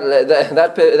 right?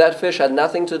 That fish had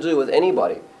nothing to do with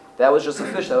anybody. That was just a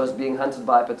fish that was being hunted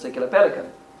by a particular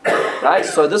pelican, right?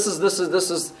 So this gives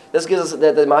us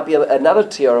that there might be another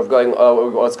tier of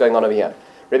what's going on over here.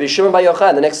 Rabbi Shimon Bar Yochai,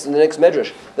 in the next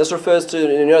medrash, this refers to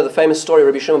the famous story.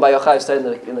 Rabbi Shimon Bar Yochai stayed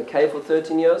in the cave for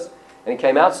 13 years, and he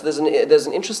came out. So there's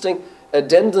an interesting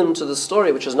addendum to the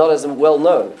story, which is not as well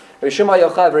known. Rabbi Shimon Bar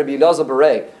Yochai, Rabbi Elazar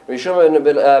Berei, Rabbi Shimon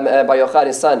Bar Yochai,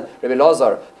 his son, Rabbi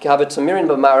Elazar, Kavatamirin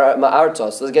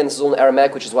Ma'artos. So again, this is all in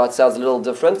Aramaic, which is why it sounds a little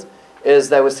different. Is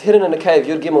that was hidden in a cave,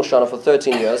 Yud Gimel Shana, for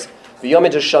 13 years.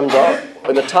 V'yomid Shamda,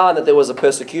 in the time that there was a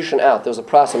persecution out, there was a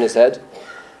price on his head.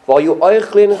 And they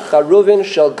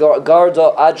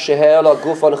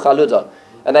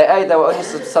ate, they were only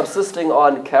subsisting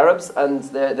on carobs, and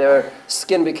their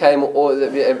skin became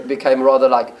rather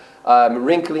like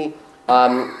wrinkly,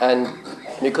 and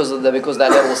because of that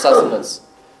level of sustenance.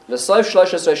 At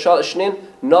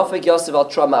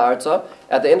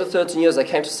the end of 13 years, they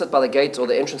came to sit by the gate or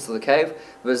the entrance to the cave,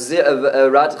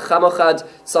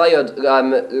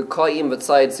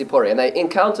 and they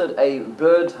encountered a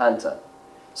bird hunter.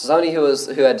 So somebody who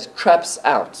had traps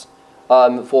out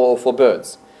for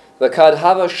birds. V'kad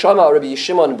hava shama Rabbi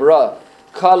Shimon bra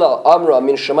kala amra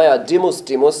min shemaya dimus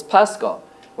pascha.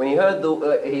 When he heard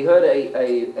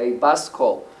a bas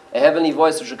call, a heavenly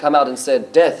voice which would come out and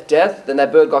said, "Death, death," then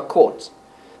that bird got caught.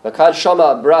 V'kad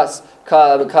shama bras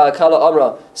kala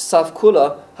amra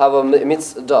safkula hava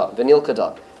mitzda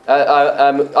v'nilkada.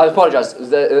 I apologize.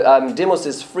 Dimus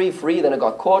is free. Then it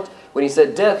got caught. When he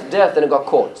said death, death, then it got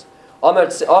caught. Amar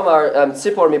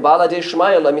tzipor mibala de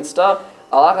shmaya la mitzda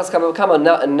alachas kama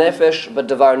nefesh but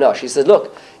devar nash. He says,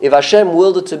 look, if Hashem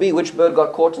willed it to be which bird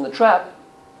got caught in the trap,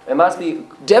 it must be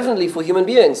definitely for human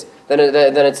beings. Then it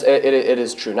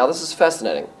is true. Now this is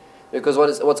fascinating, because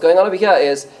what's going on over here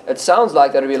is it sounds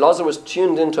like that Rabbi Elazar was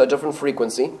tuned into a different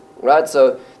frequency, right?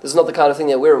 So this is not the kind of thing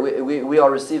that we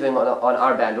are receiving on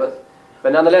our bandwidth,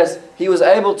 but nonetheless he was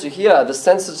able to hear the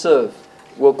sensitive,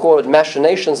 we'll call it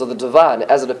machinations of the divine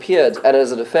as it appeared and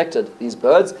as it affected these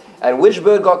birds, and which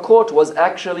bird got caught was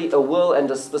actually a will and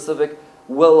a specific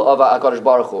will of HaKadosh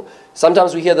Baruch Hu.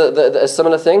 Sometimes we hear a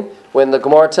similar thing when the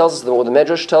Gemara tells us, or the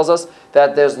Medrash tells us,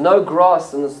 that there's no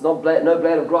grass and there's no blade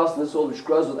of grass in this world which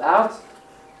grows without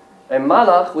a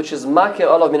malach, which is makeh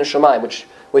olav min hashamayim,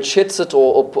 which hits it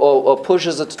or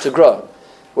pushes it to grow,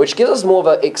 which gives us more of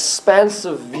an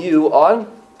expansive view on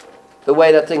the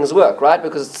way that things work, right?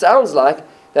 Because it sounds like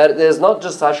that there's not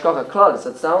just hashgacha klalis.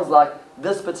 It sounds like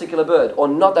this particular bird or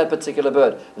not that particular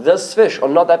bird, this fish or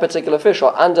not that particular fish,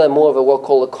 are under more of a what we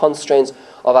call the constraints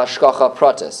of hashgacha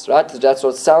pratis, right? That's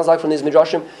what it sounds like from these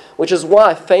midrashim, which is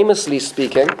why, famously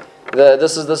speaking,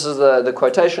 this is the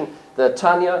quotation. The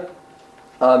Tanya,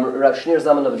 Rav Shneur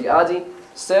Zalman of the Adi,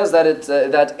 says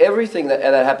that everything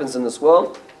that happens in this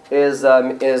world is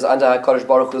under HaKadosh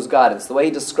Baruch Hu's guidance. The way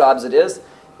he describes it is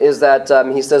that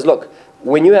he says, look,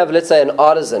 when you have, let's say, an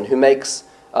artisan who makes,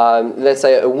 let's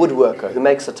say, a woodworker who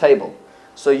makes a table.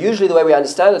 So usually the way we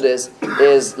understand it is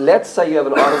let's say you have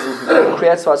an artisan who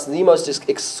creates for us the most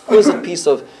exquisite piece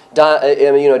of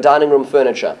dining room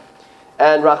furniture.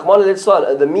 And Rahman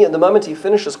al-Islam, the moment he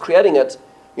finishes creating it,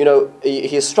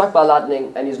 he is struck by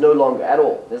lightning and he's no longer at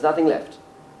all. There's nothing left.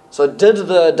 So did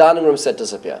the dining room set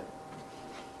disappear?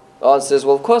 The answer says,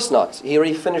 well, of course not. He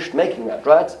already finished making that,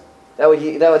 right?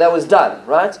 That was done,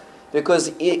 right?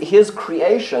 Because his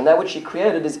creation, that which he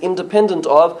created, is independent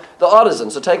of the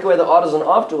artisan. So take away the artisan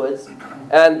afterwards,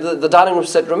 and the dining room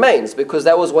set remains, because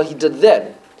that was what he did then.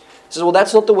 He says, well,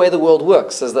 that's not the way the world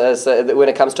works when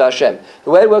it comes to Hashem. The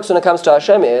way it works when it comes to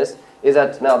Hashem is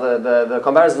that, now the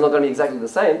comparison is not going to be exactly the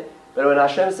same, but when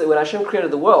Hashem created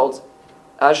the world,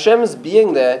 Hashem's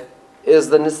being there is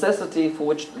the necessity for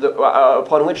which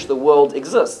upon which the world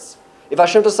exists. If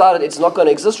Hashem decided it's not going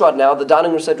to exist right now, the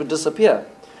dining room set would disappear.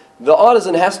 The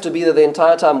artisan has to be there the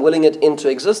entire time willing it into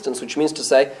existence, which means to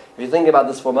say, if you think about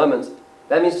this for a moment,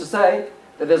 that means to say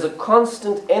that there's a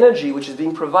constant energy which is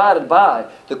being provided by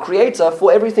the Creator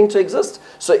for everything to exist.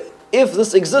 So if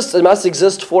this exists, it must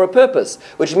exist for a purpose,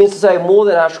 which means to say more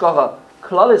than Hashgacha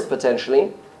Klalis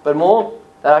potentially, but more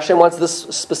that Hashem wants this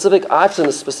specific item,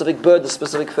 this specific bird, this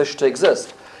specific fish to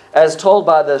exist. As told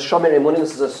by the Shomer Emunim,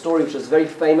 this is a story which is very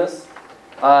famous,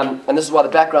 and this is why the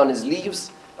background is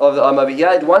leaves of the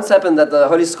Amaviyah. It once happened that the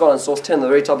Holy Scholar on source 10, the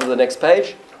very top of the next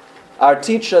page, our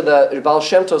teacher, the Baal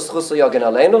Shem Tov Zchuso Yogen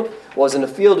Aleinu, was in a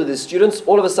field with his students.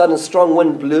 All of a sudden, a strong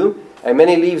wind blew, and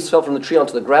many leaves fell from the tree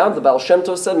onto the ground. The Baal Shem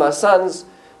Tov said, "My sons,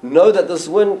 know that this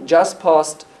wind just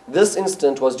past this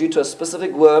instant was due to a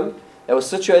specific worm that was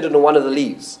situated in one of the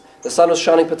leaves. The sun was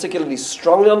shining particularly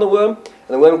strongly on the worm, and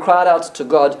the worm cried out to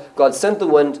God. God sent the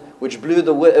wind, which blew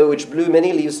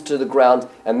many leaves to the ground,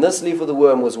 and this leaf of the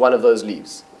worm was one of those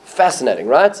leaves." Fascinating,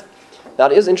 right? Now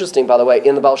it is interesting, by the way,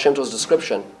 in the Baal Shem Tov's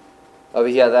description over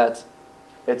here, that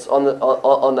it's on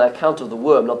the account of the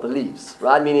worm, not the leaves,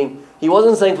 right? Meaning, he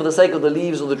wasn't saying for the sake of the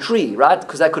leaves or the tree, right?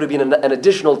 Because that could have been an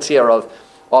additional tier of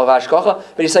Hashgacha,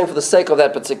 but he's saying for the sake of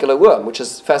that particular worm, which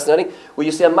is fascinating, where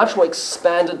you see a much more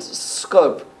expanded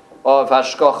scope of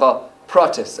Hashgacha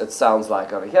Pratis, it sounds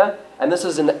like over here, and this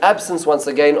is in the absence, once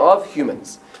again, of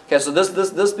humans. Okay, so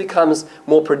this becomes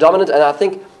more predominant, and I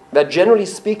think that generally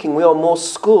speaking, we are more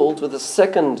schooled with the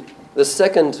second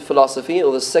philosophy,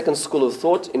 or the second school of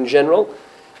thought in general,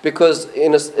 because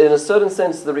in a certain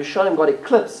sense, the Rishonim got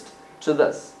eclipsed to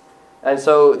this. And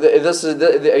so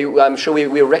I'm sure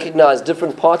we recognize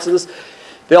different parts of this.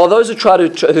 There are those who try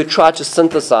to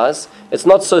synthesize. It's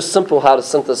not so simple how to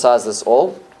synthesize this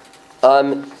all.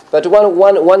 But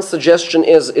one suggestion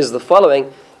is the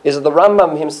following, is that the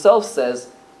Rambam himself says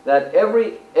that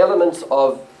every element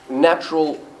of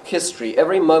natural history,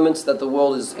 every moment that the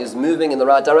world is moving in the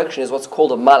right direction is what's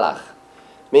called a malach.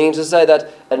 Meaning to say that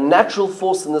a natural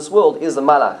force in this world is a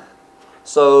malach.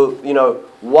 So,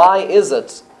 why is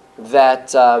it that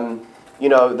the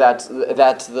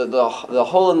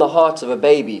hole in the heart of a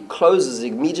baby closes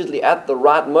immediately at the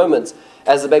right moment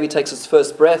as the baby takes its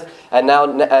first breath, and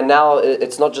now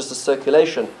it's not just a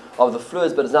circulation of the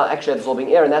fluids, but it's now actually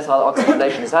absorbing air, and that's how the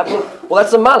oxygenation is happening? Well,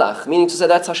 that's a malach, meaning to say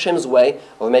that's Hashem's way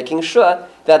of making sure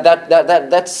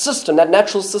that system, that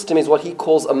natural system, is what he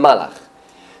calls a malach.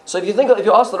 So if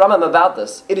you ask the Rambam about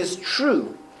this, it is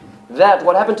true that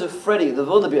what happened to Freddie, the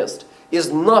wildebeest,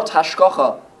 is not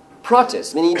Hashgacha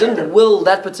Pratis, meaning he didn't will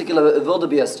that particular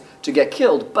wildebeest to get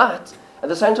killed, but at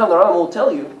the same time the Rambam will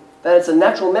tell you that it's a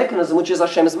natural mechanism which is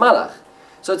Hashem's malach.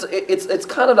 So it's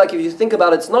kind of like, if you think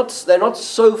about it, they're not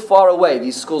so far away,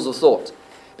 these schools of thought.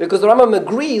 Because the Rambam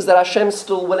agrees that Hashem's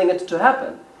still willing it to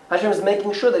happen. Hashem is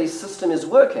making sure that his system is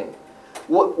working.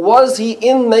 Was he,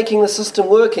 in making the system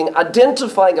working,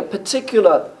 identifying a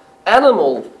particular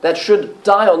animal that should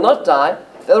die or not die?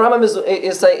 The Rambam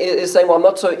is saying, well, I'm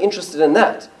not so interested in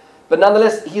that. But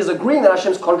nonetheless, he is agreeing that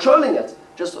Hashem's controlling it,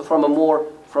 just from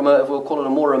we'll call it a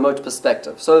more remote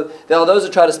perspective. So there are those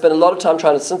who try to spend a lot of time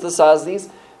trying to synthesize these.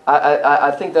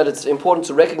 I think that it's important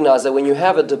to recognize that when you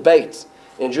have a debate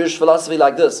in Jewish philosophy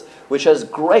like this, which has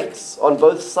greats on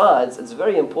both sides, it's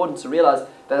very important to realize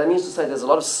that means to say there's a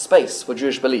lot of space for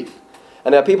Jewish belief.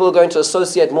 And there are people who are going to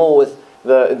associate more with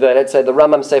let's say the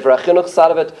Rambam Sefer HaChinuch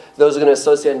side of it. Those are going to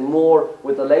associate more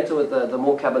with the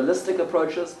more Kabbalistic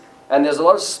approaches. And there's a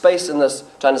lot of space in this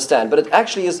to understand. But it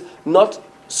actually is not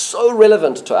so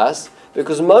relevant to us,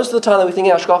 because most of the time that we think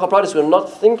in Hashgacha Pratis, we're not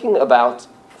thinking about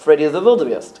Freddie the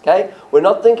wildebeest. Okay, we're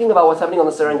not thinking about what's happening on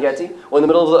the Serengeti or in the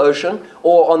middle of the ocean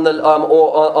or on the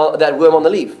or that worm on the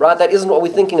leaf. Right? That isn't what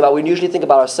we're thinking about. We usually think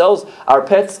about ourselves, our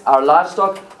pets, our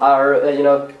livestock, our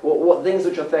what things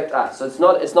which affect us. So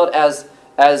it's not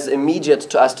as immediate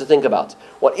to us to think about.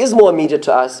 What is more immediate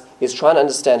to us is trying to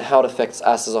understand how it affects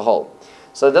us as a whole.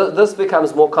 So this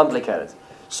becomes more complicated.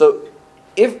 So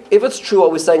if it's true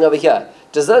what we're saying over here,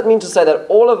 does that mean to say that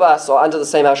all of us are under the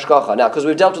same hashgacha? Now, because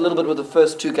we've dealt a little bit with the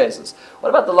first two cases. What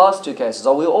about the last two cases?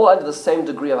 Are we all under the same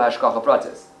degree of hashgacha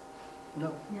pratis?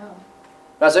 No.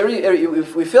 Now, so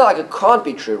we feel like it can't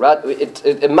be true, right?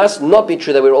 It must not be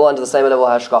true that we're all under the same level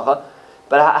of hashgacha.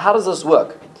 But how does this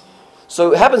work?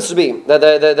 So it happens to be that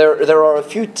there are a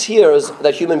few tiers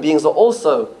that human beings are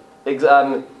also we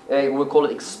call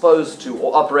it exposed to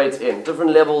or operate in.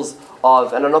 Different levels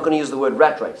of, and I'm not going to use the word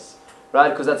rat race, right?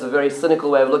 Because that's a very cynical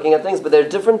way of looking at things, but there are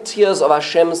different tiers of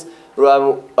Hashem's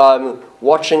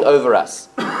watching over us.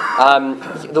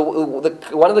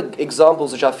 One of the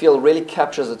examples which I feel really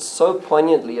captures it so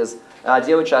poignantly is an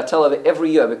idea which I tell over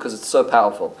every year because it's so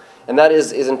powerful. And that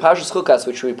is in Parshas Chukas,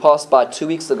 which we passed by 2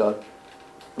 weeks ago.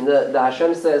 The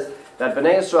Hashem says that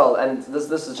Bnei Yisrael, and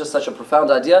this is just such a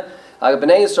profound idea,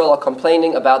 Bnei Yisrael are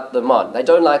complaining about the man. They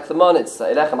don't like the man. It's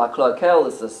elechem haklokel.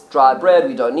 It's this dry bread.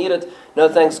 We don't need it. No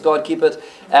thanks, God, keep it.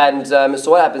 And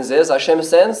so what happens is Hashem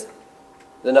sends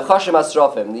the Nechashim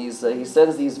Asrofim. He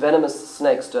sends these venomous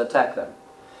snakes to attack them.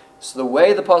 So the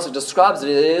way the pasuk describes it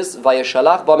is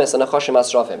Vayeshalach Bames Nechashim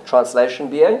Asrofim. Translation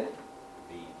being,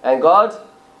 and God.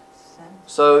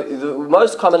 So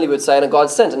most commonly we would say, and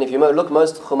God sent. And if you look,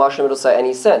 most Chumashim will say, and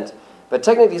He sent. But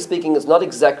technically speaking, it's not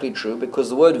exactly true because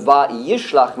the word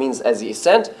Va'yishlach means as He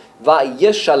sent.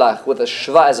 Va'yishalach with a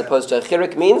shva as opposed to a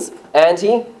chirik means and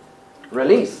He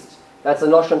released. That's a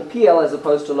Lashon Piel as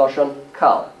opposed to Lashon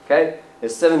Kal. Okay?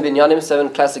 There's 7 binyanim, 7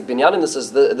 classic binyanim. This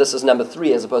is number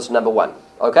 3 as opposed to number 1.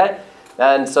 Okay?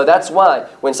 And so that's why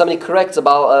when somebody corrects a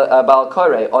Baal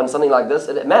Koreh on something like this,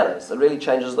 it matters. It really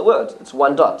changes the word. It's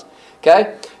 1 dot.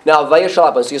 Okay. Now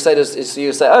vayeshalach. So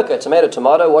you say, okay,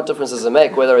 tomato. What difference does it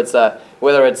make whether it's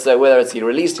He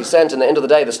released, He sent? And at the end of the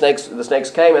day, the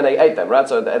snakes came and they ate them, right?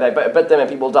 So they bit them and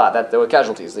people died. That there were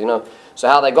casualties. So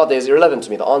how they got there is irrelevant to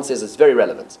me. The answer is it's very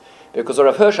relevant because what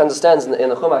Rav Hirsch understands in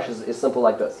the Chumash is simple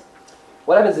like this.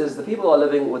 What happens is the people are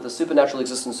living with a supernatural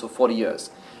existence for 40 years.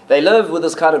 They live with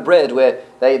this kind of bread where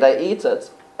they eat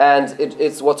it. And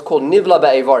it's what's called nivla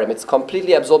ba'evarim. It's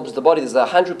completely absorbed into the body. There's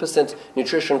 100%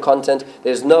 nutrition content.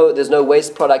 There's no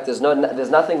waste product. There's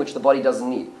nothing which the body doesn't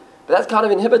need. But that's kind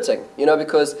of inhibiting,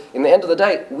 because in the end of the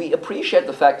day, we appreciate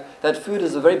the fact that food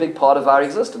is a very big part of our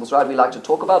existence, right? We like to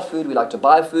talk about food. We like to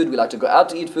buy food. We like to go out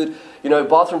to eat food.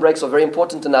 Bathroom breaks are very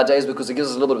important in our days because it gives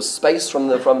us a little bit of space from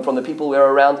the people we're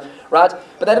around, right?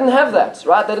 But they didn't have that,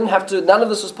 right? They didn't have to. None of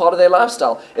this was part of their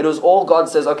lifestyle. It was all God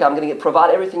says, okay, I'm going to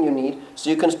provide everything you need, so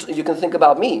you can think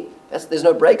about me. There's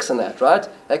no breaks in that, right?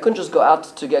 They couldn't just go out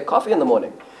to get coffee in the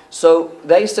morning. So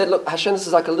they said, look, Hashem, this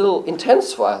is like a little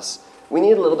intense for us. We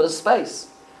need a little bit of space.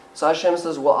 So Hashem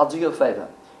says, well, I'll do you a favor.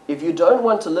 If you don't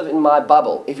want to live in my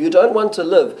bubble, if you don't want to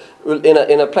live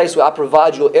in a place where I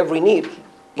provide your every need,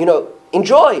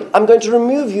 enjoy. I'm going to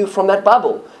remove you from that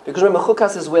bubble. Because remember,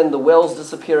 Chukas is when the well's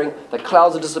disappearing, the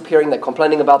clouds are disappearing, they're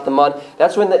complaining about the man.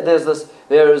 That's when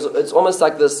it's almost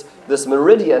like this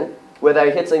meridian where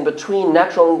they're hitting between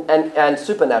natural and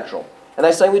supernatural. And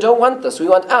they're saying, we don't want this, we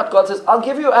want out. God says, I'll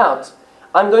give you out.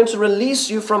 I'm going to release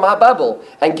you from our bubble.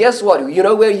 And guess what? You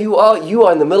know where you are? You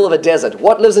are in the middle of a desert.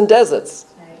 What lives in deserts?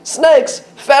 Snakes.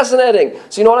 Fascinating.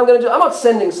 So you know what I'm going to do? I'm not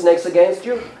sending snakes against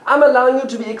you. I'm allowing you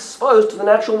to be exposed to the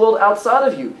natural world outside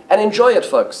of you. And enjoy it,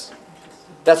 folks.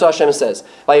 That's what Hashem says.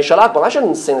 I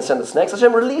shouldn't send the snakes.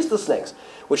 Hashem released the snakes.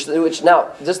 Which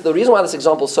now, just the reason why this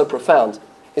example is so profound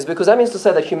is because that means to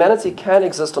say that humanity can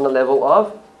exist on a level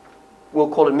of, we'll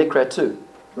call it mikra 2.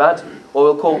 Right? Or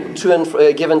we'll call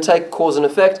give and take, cause and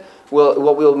effect.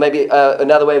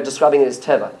 Another way of describing it is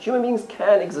teva. Human beings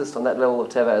can exist on that level of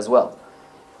teva as well.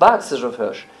 But, says Rav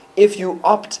Hirsch, if you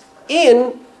opt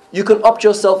in, you can opt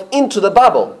yourself into the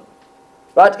bubble.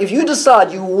 Right? If you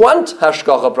decide you want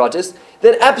hashgacha pratis,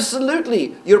 then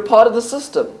absolutely you're part of the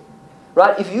system.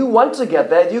 Right? If you want to get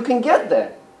there, you can get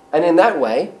there. And in that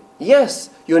way, yes,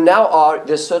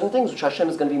 there's certain things which Hashem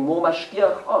is going to be more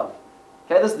mashkiach on.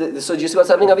 Okay, so do you see what's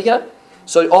happening over here?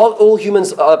 So all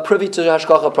humans are privy to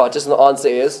hashgacha pratis, and the answer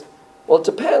is, well, it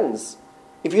depends.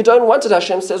 If you don't want it,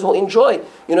 Hashem says, well, enjoy.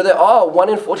 There are 1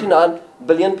 in 49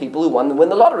 billion people who win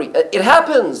the lottery. It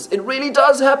happens. It really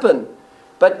does happen.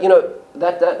 But the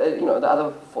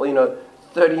other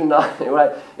 39,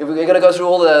 right? If we're going to go through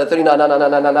all the 39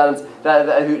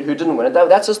 who didn't win it,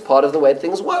 that's just part of the way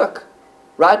things work,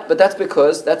 right? But that's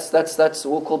because that's what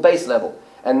we'll call base level.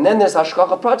 And then there's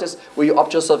hashgacha pratis, where you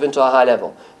opt yourself into a high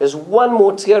level. There's one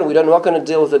more tier, and we're not going to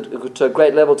deal with it to a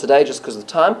great level today just because of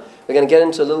time. We're going to get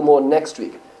into a little more next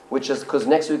week, which is because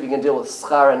next week we're going to deal with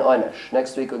schar and onesh.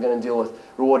 Next week we're going to deal with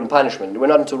reward and punishment. We're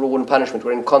not into reward and punishment,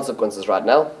 we're in consequences right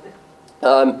now.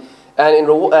 And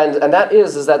that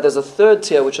is that there's a third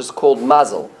tier which is called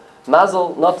mazel.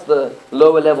 Mazel, not the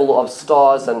lower level of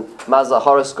stars and mazel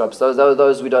horoscopes.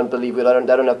 Those we don't believe, they don't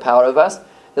have power over us.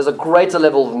 There's a greater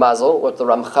level of mazel, what the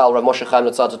Ramchal, Rav Moshe Chaim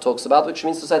Luzzatto talks about, which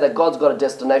means to say that God's got a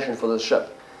destination for this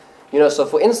ship. So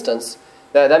for instance,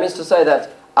 that means to say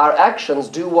that our actions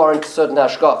do warrant certain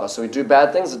hashgacha. So we do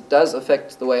bad things, it does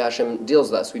affect the way Hashem deals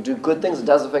with us. We do good things, it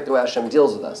does affect the way Hashem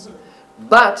deals with us.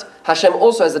 But Hashem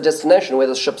also has a destination where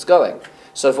the ship's going.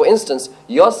 So for instance,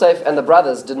 Yosef and the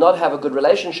brothers did not have a good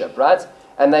relationship, right?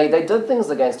 And they did things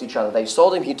against each other. They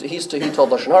sold him. He told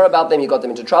Lashon Hara about them. He got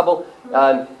them into trouble.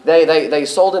 They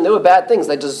sold him. They were bad things.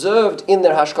 They deserved in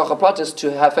their hashgacha pratis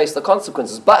to have faced the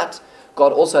consequences. But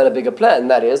God also had a bigger plan.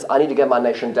 And that is, I need to get my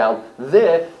nation down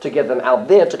there to get them out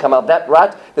there to come out that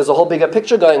right. There's a whole bigger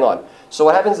picture going on. So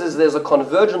what happens is there's a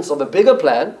convergence of a bigger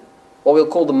plan, what we'll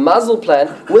call the mazel plan,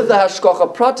 with the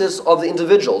hashgacha pratis of the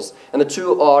individuals. And the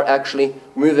two are actually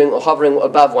moving or hovering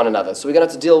above one another. So we're going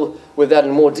to have to deal with that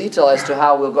in more detail as to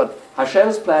how we've got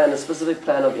Hashem's plan and a specific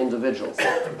plan of individuals.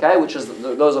 Okay, which is,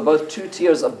 those are both two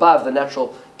tiers above the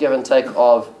natural give and take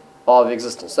of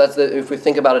existence. So that's if we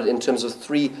think about it in terms of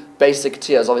three basic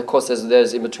tiers. Of course,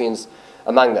 there's in-betweens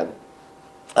among them.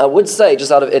 I would say,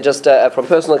 from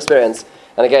personal experience,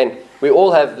 and again, we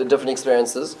all have different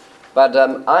experiences, but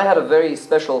I had a very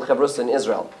special chavrus in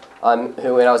Israel,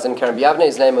 who, when I was in Keren B'Yavne,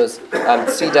 his name was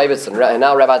Tzvi Davidson,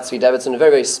 now Rabbi Tzvi Davidson, a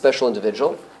very, very special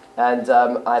individual. And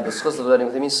I had the schus of learning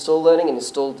with him. He's still learning, and he's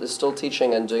still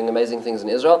teaching and doing amazing things in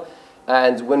Israel.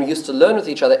 And when we used to learn with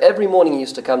each other, every morning he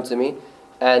used to come to me,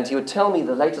 and he would tell me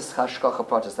the latest hashgacha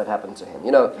pratis that happened to him.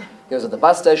 You know, he was at the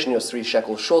bus station, he was 3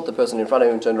 shekels short, the person in front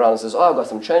of him turned around and says, I've got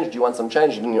some change, do you want some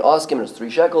change? And you ask him, and it's 3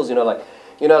 shekels, then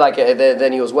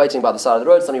he was waiting by the side of the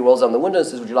road, somebody rolls down the window and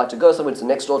says, would you like to go somewhere? It's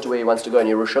next door to where he wants to go in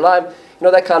Yerushalayim.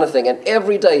 That kind of thing. And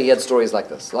every day he had stories like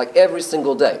this. Like every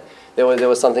single day there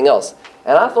was something else.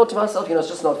 And I thought to myself, it's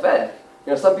just not fair.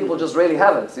 Some people just really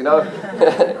have it, and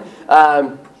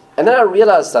then I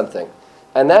realized something.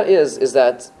 And that is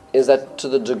that to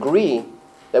the degree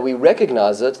that we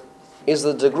recognize it, is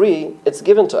the degree it's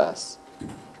given to us.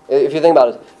 If you think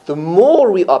about it, the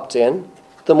more we opt in,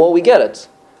 the more we get it.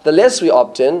 The less we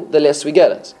opt in, the less we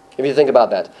get it. If you think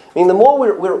about that, the more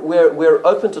we're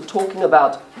open to talking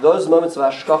about those moments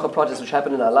of hashgacha pratis which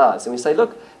happen in our lives, and we say,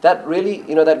 look, that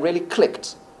really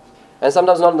clicked, and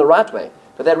sometimes not in the right way,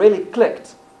 but that really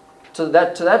clicked. To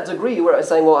that degree, we're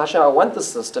saying, well, Hashem, I want this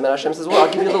system, and Hashem says, well,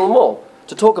 I'll give you a little more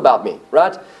to talk about me,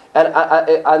 right? And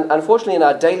unfortunately, in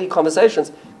our daily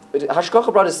conversations,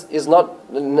 hashgacha pratis is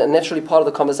not naturally part of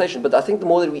the conversation, but I think the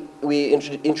more that we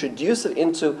introduce it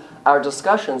into our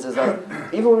discussions, is that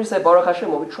even when we say Baruch Hashem,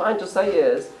 what we're trying to say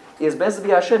is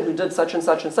basically Hashem who did such and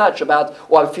such and such about,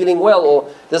 or I'm feeling well, or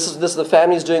this the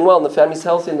family's doing well, and the family's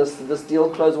healthy, and this deal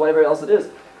closed, whatever else it is.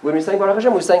 When we're saying Baruch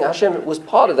Hashem, we're saying Hashem was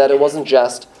part of that. It wasn't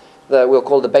just we'll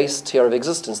call the base tier of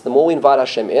existence. The more we invite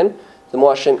Hashem in, the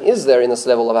more Hashem is there in this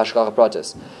level of hashgacha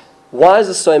pratis. Why is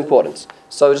this so important?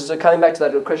 So just coming back to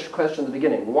that question at the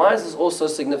beginning, why is this also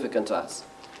significant to us?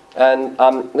 And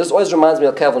this always reminds me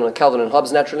of Calvin and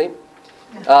Hobbes, naturally,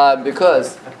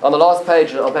 because on the last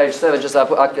page, on page 7,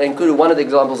 I included one of the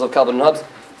examples of Calvin and Hobbes.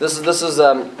 This is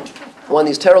one of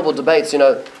these terrible debates, in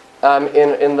the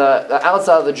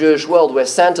outside of the Jewish world, where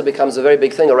Santa becomes a very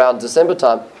big thing around December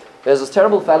time. There's this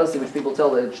terrible fallacy which people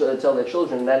tell their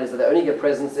children, and that is that they only get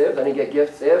presents if, they only get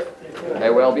gifts if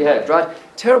they're well behaved, right?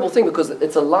 Terrible thing, because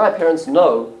it's a lie parents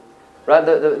know, right?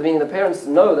 The parents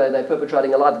know that they're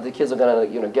perpetrating a lie that the kids are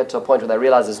going to get to a point where they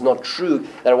realize it's not true,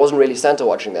 that it wasn't really Santa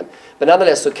watching them. But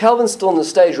nonetheless, so Calvin's still in the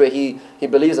stage where he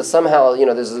believes that somehow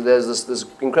there's this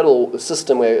incredible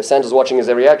system where Santa's watching his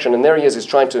every action, and there he is, he's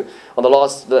trying to, on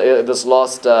this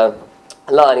last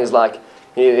line, he's like,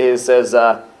 he says,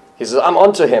 I'm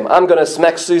onto him. I'm going to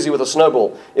smack Susie with a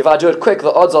snowball. If I do it quick,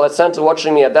 the odds are that Santa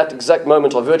watching me at that exact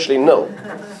moment are virtually nil.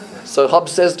 So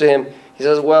Hobbes says to him, he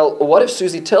says, well, what if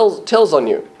Susie tells on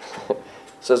you?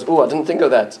 Says, I didn't think of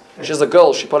that. She's a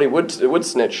girl. She probably would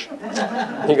snitch.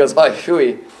 He goes,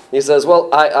 hooey. He says,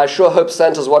 well, I sure hope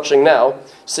Santa's watching now,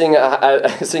 seeing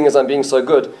as I'm being so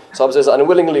good. So Hobbes says,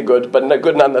 unwillingly good, but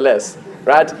good nonetheless.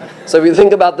 Right? So if you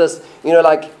think about this,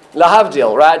 like,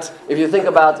 Lahavdil, right? If you think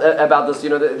about this,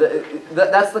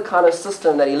 that's the kind of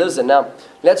system that he lives in. Now,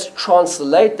 let's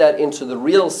translate that into the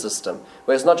real system,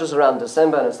 where it's not just around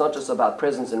December and it's not just about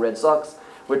presents and red socks.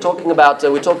 We're talking about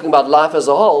life as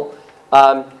a whole.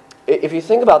 If you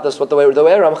think about this, the way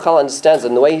Ramchal understands it,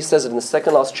 and the way he says it in the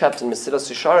second last chapter in Mesilas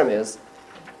Yesharim is,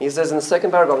 he says in the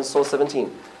second paragraph in Source 17,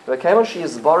 if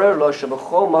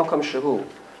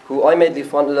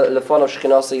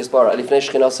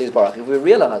we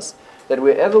realize that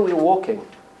wherever we're walking,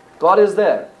 God is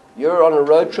there. You're on a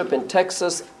road trip in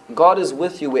Texas, God is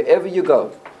with you wherever you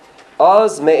go.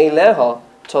 Then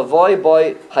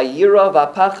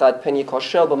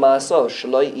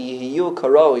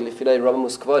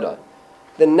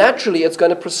naturally it's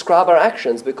going to prescribe our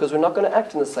actions, because we're not going to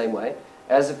act in the same way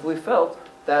as if we felt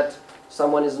that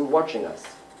someone isn't watching us.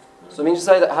 So I mean to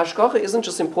say that hashgacha isn't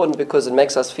just important because it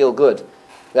makes us feel good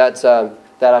that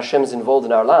Hashem is involved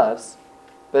in our lives.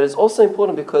 But it's also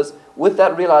important because with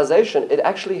that realization, it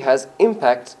actually has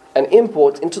impact and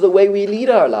import into the way we lead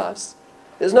our lives.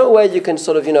 There's no way you can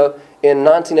sort of, in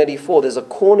 1984, there's a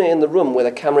corner in the room where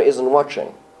the camera isn't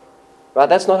watching. Right?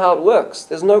 That's not how it works.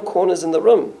 There's no corners in the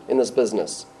room in this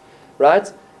business.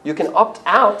 Right? You can opt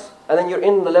out, and then you're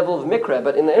in the level of mikra,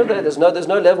 but in the end of the day, there's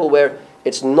no level where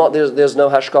it's not, there's no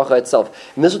hashkacha itself.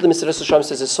 And this is what the Mesilas Yesharim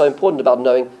says is so important about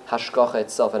knowing hashkacha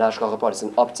itself and hashkacha parties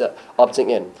and opting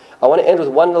in. I want to end with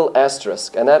one little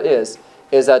asterisk, and that is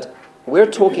that we're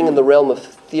talking in the realm of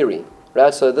theory,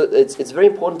 right? So it's very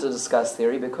important to discuss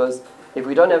theory, because if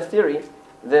we don't have theory,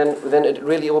 then it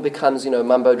really all becomes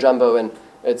mumbo jumbo, and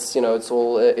it's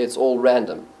all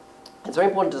random. It's very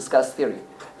important to discuss theory.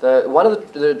 One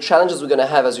of the challenges we're going to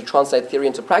have as we translate theory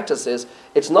into practice is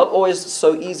it's not always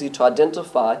so easy to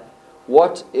identify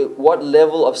what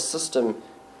level of system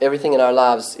everything in our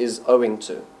lives is owing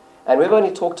to. And we've only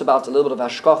talked about a little bit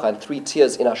of hashkacha and 3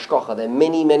 tiers in hashkacha. There are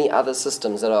many, many other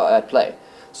systems that are at play.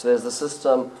 So there's the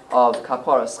system of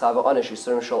kapara, schava, onish,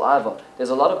 yisurim, shel ava.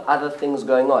 There's a lot of other things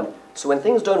going on. So when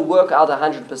things don't work out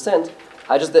 100%,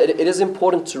 it is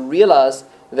important to realize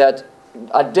that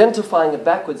identifying it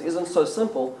backwards isn't so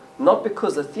simple, not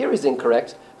because the theory is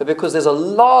incorrect, but because there's a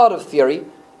lot of theory,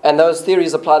 and those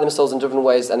theories apply themselves in different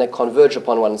ways, and they converge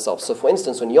upon oneself. So for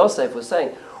instance, when Yosef was saying,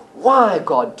 "Why,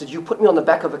 God, did you put me on the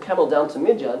back of a camel down to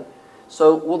Midian?"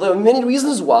 So, there are many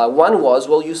reasons why. One was,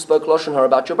 you spoke Lashon Hara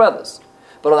about your brothers.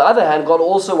 But on the other hand, God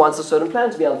also wants a certain plan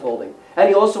to be unfolding. And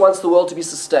He also wants the world to be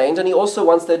sustained, and He also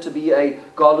wants there to be a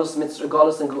Galus and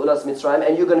Geulas Mitzrayim,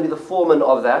 and you're going to be the foreman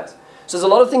of that. So there's a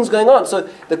lot of things going on. So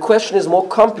the question is more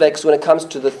complex when it comes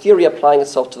to the theory applying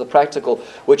itself to the practical,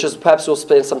 which is perhaps we'll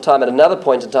spend some time at another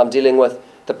point in time dealing with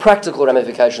the practical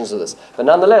ramifications of this. But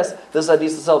nonetheless, this at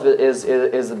least itself is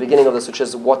the beginning of this, which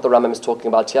is what the Rambam is talking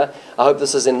about here. I hope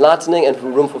this is enlightening and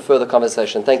room for further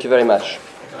conversation. Thank you very much.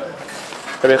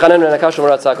 Rabbi Chanan ben Akash Omer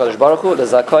Ratzah HaKadosh Baruch Hu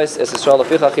L'Zakos Es Yisrael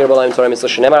Leficha Chir B'Olam Torah Mitzvah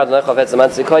Shenemar Adonai Chavetz Zaman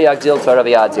Tziko Yagdil Torah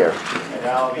V'Yadir.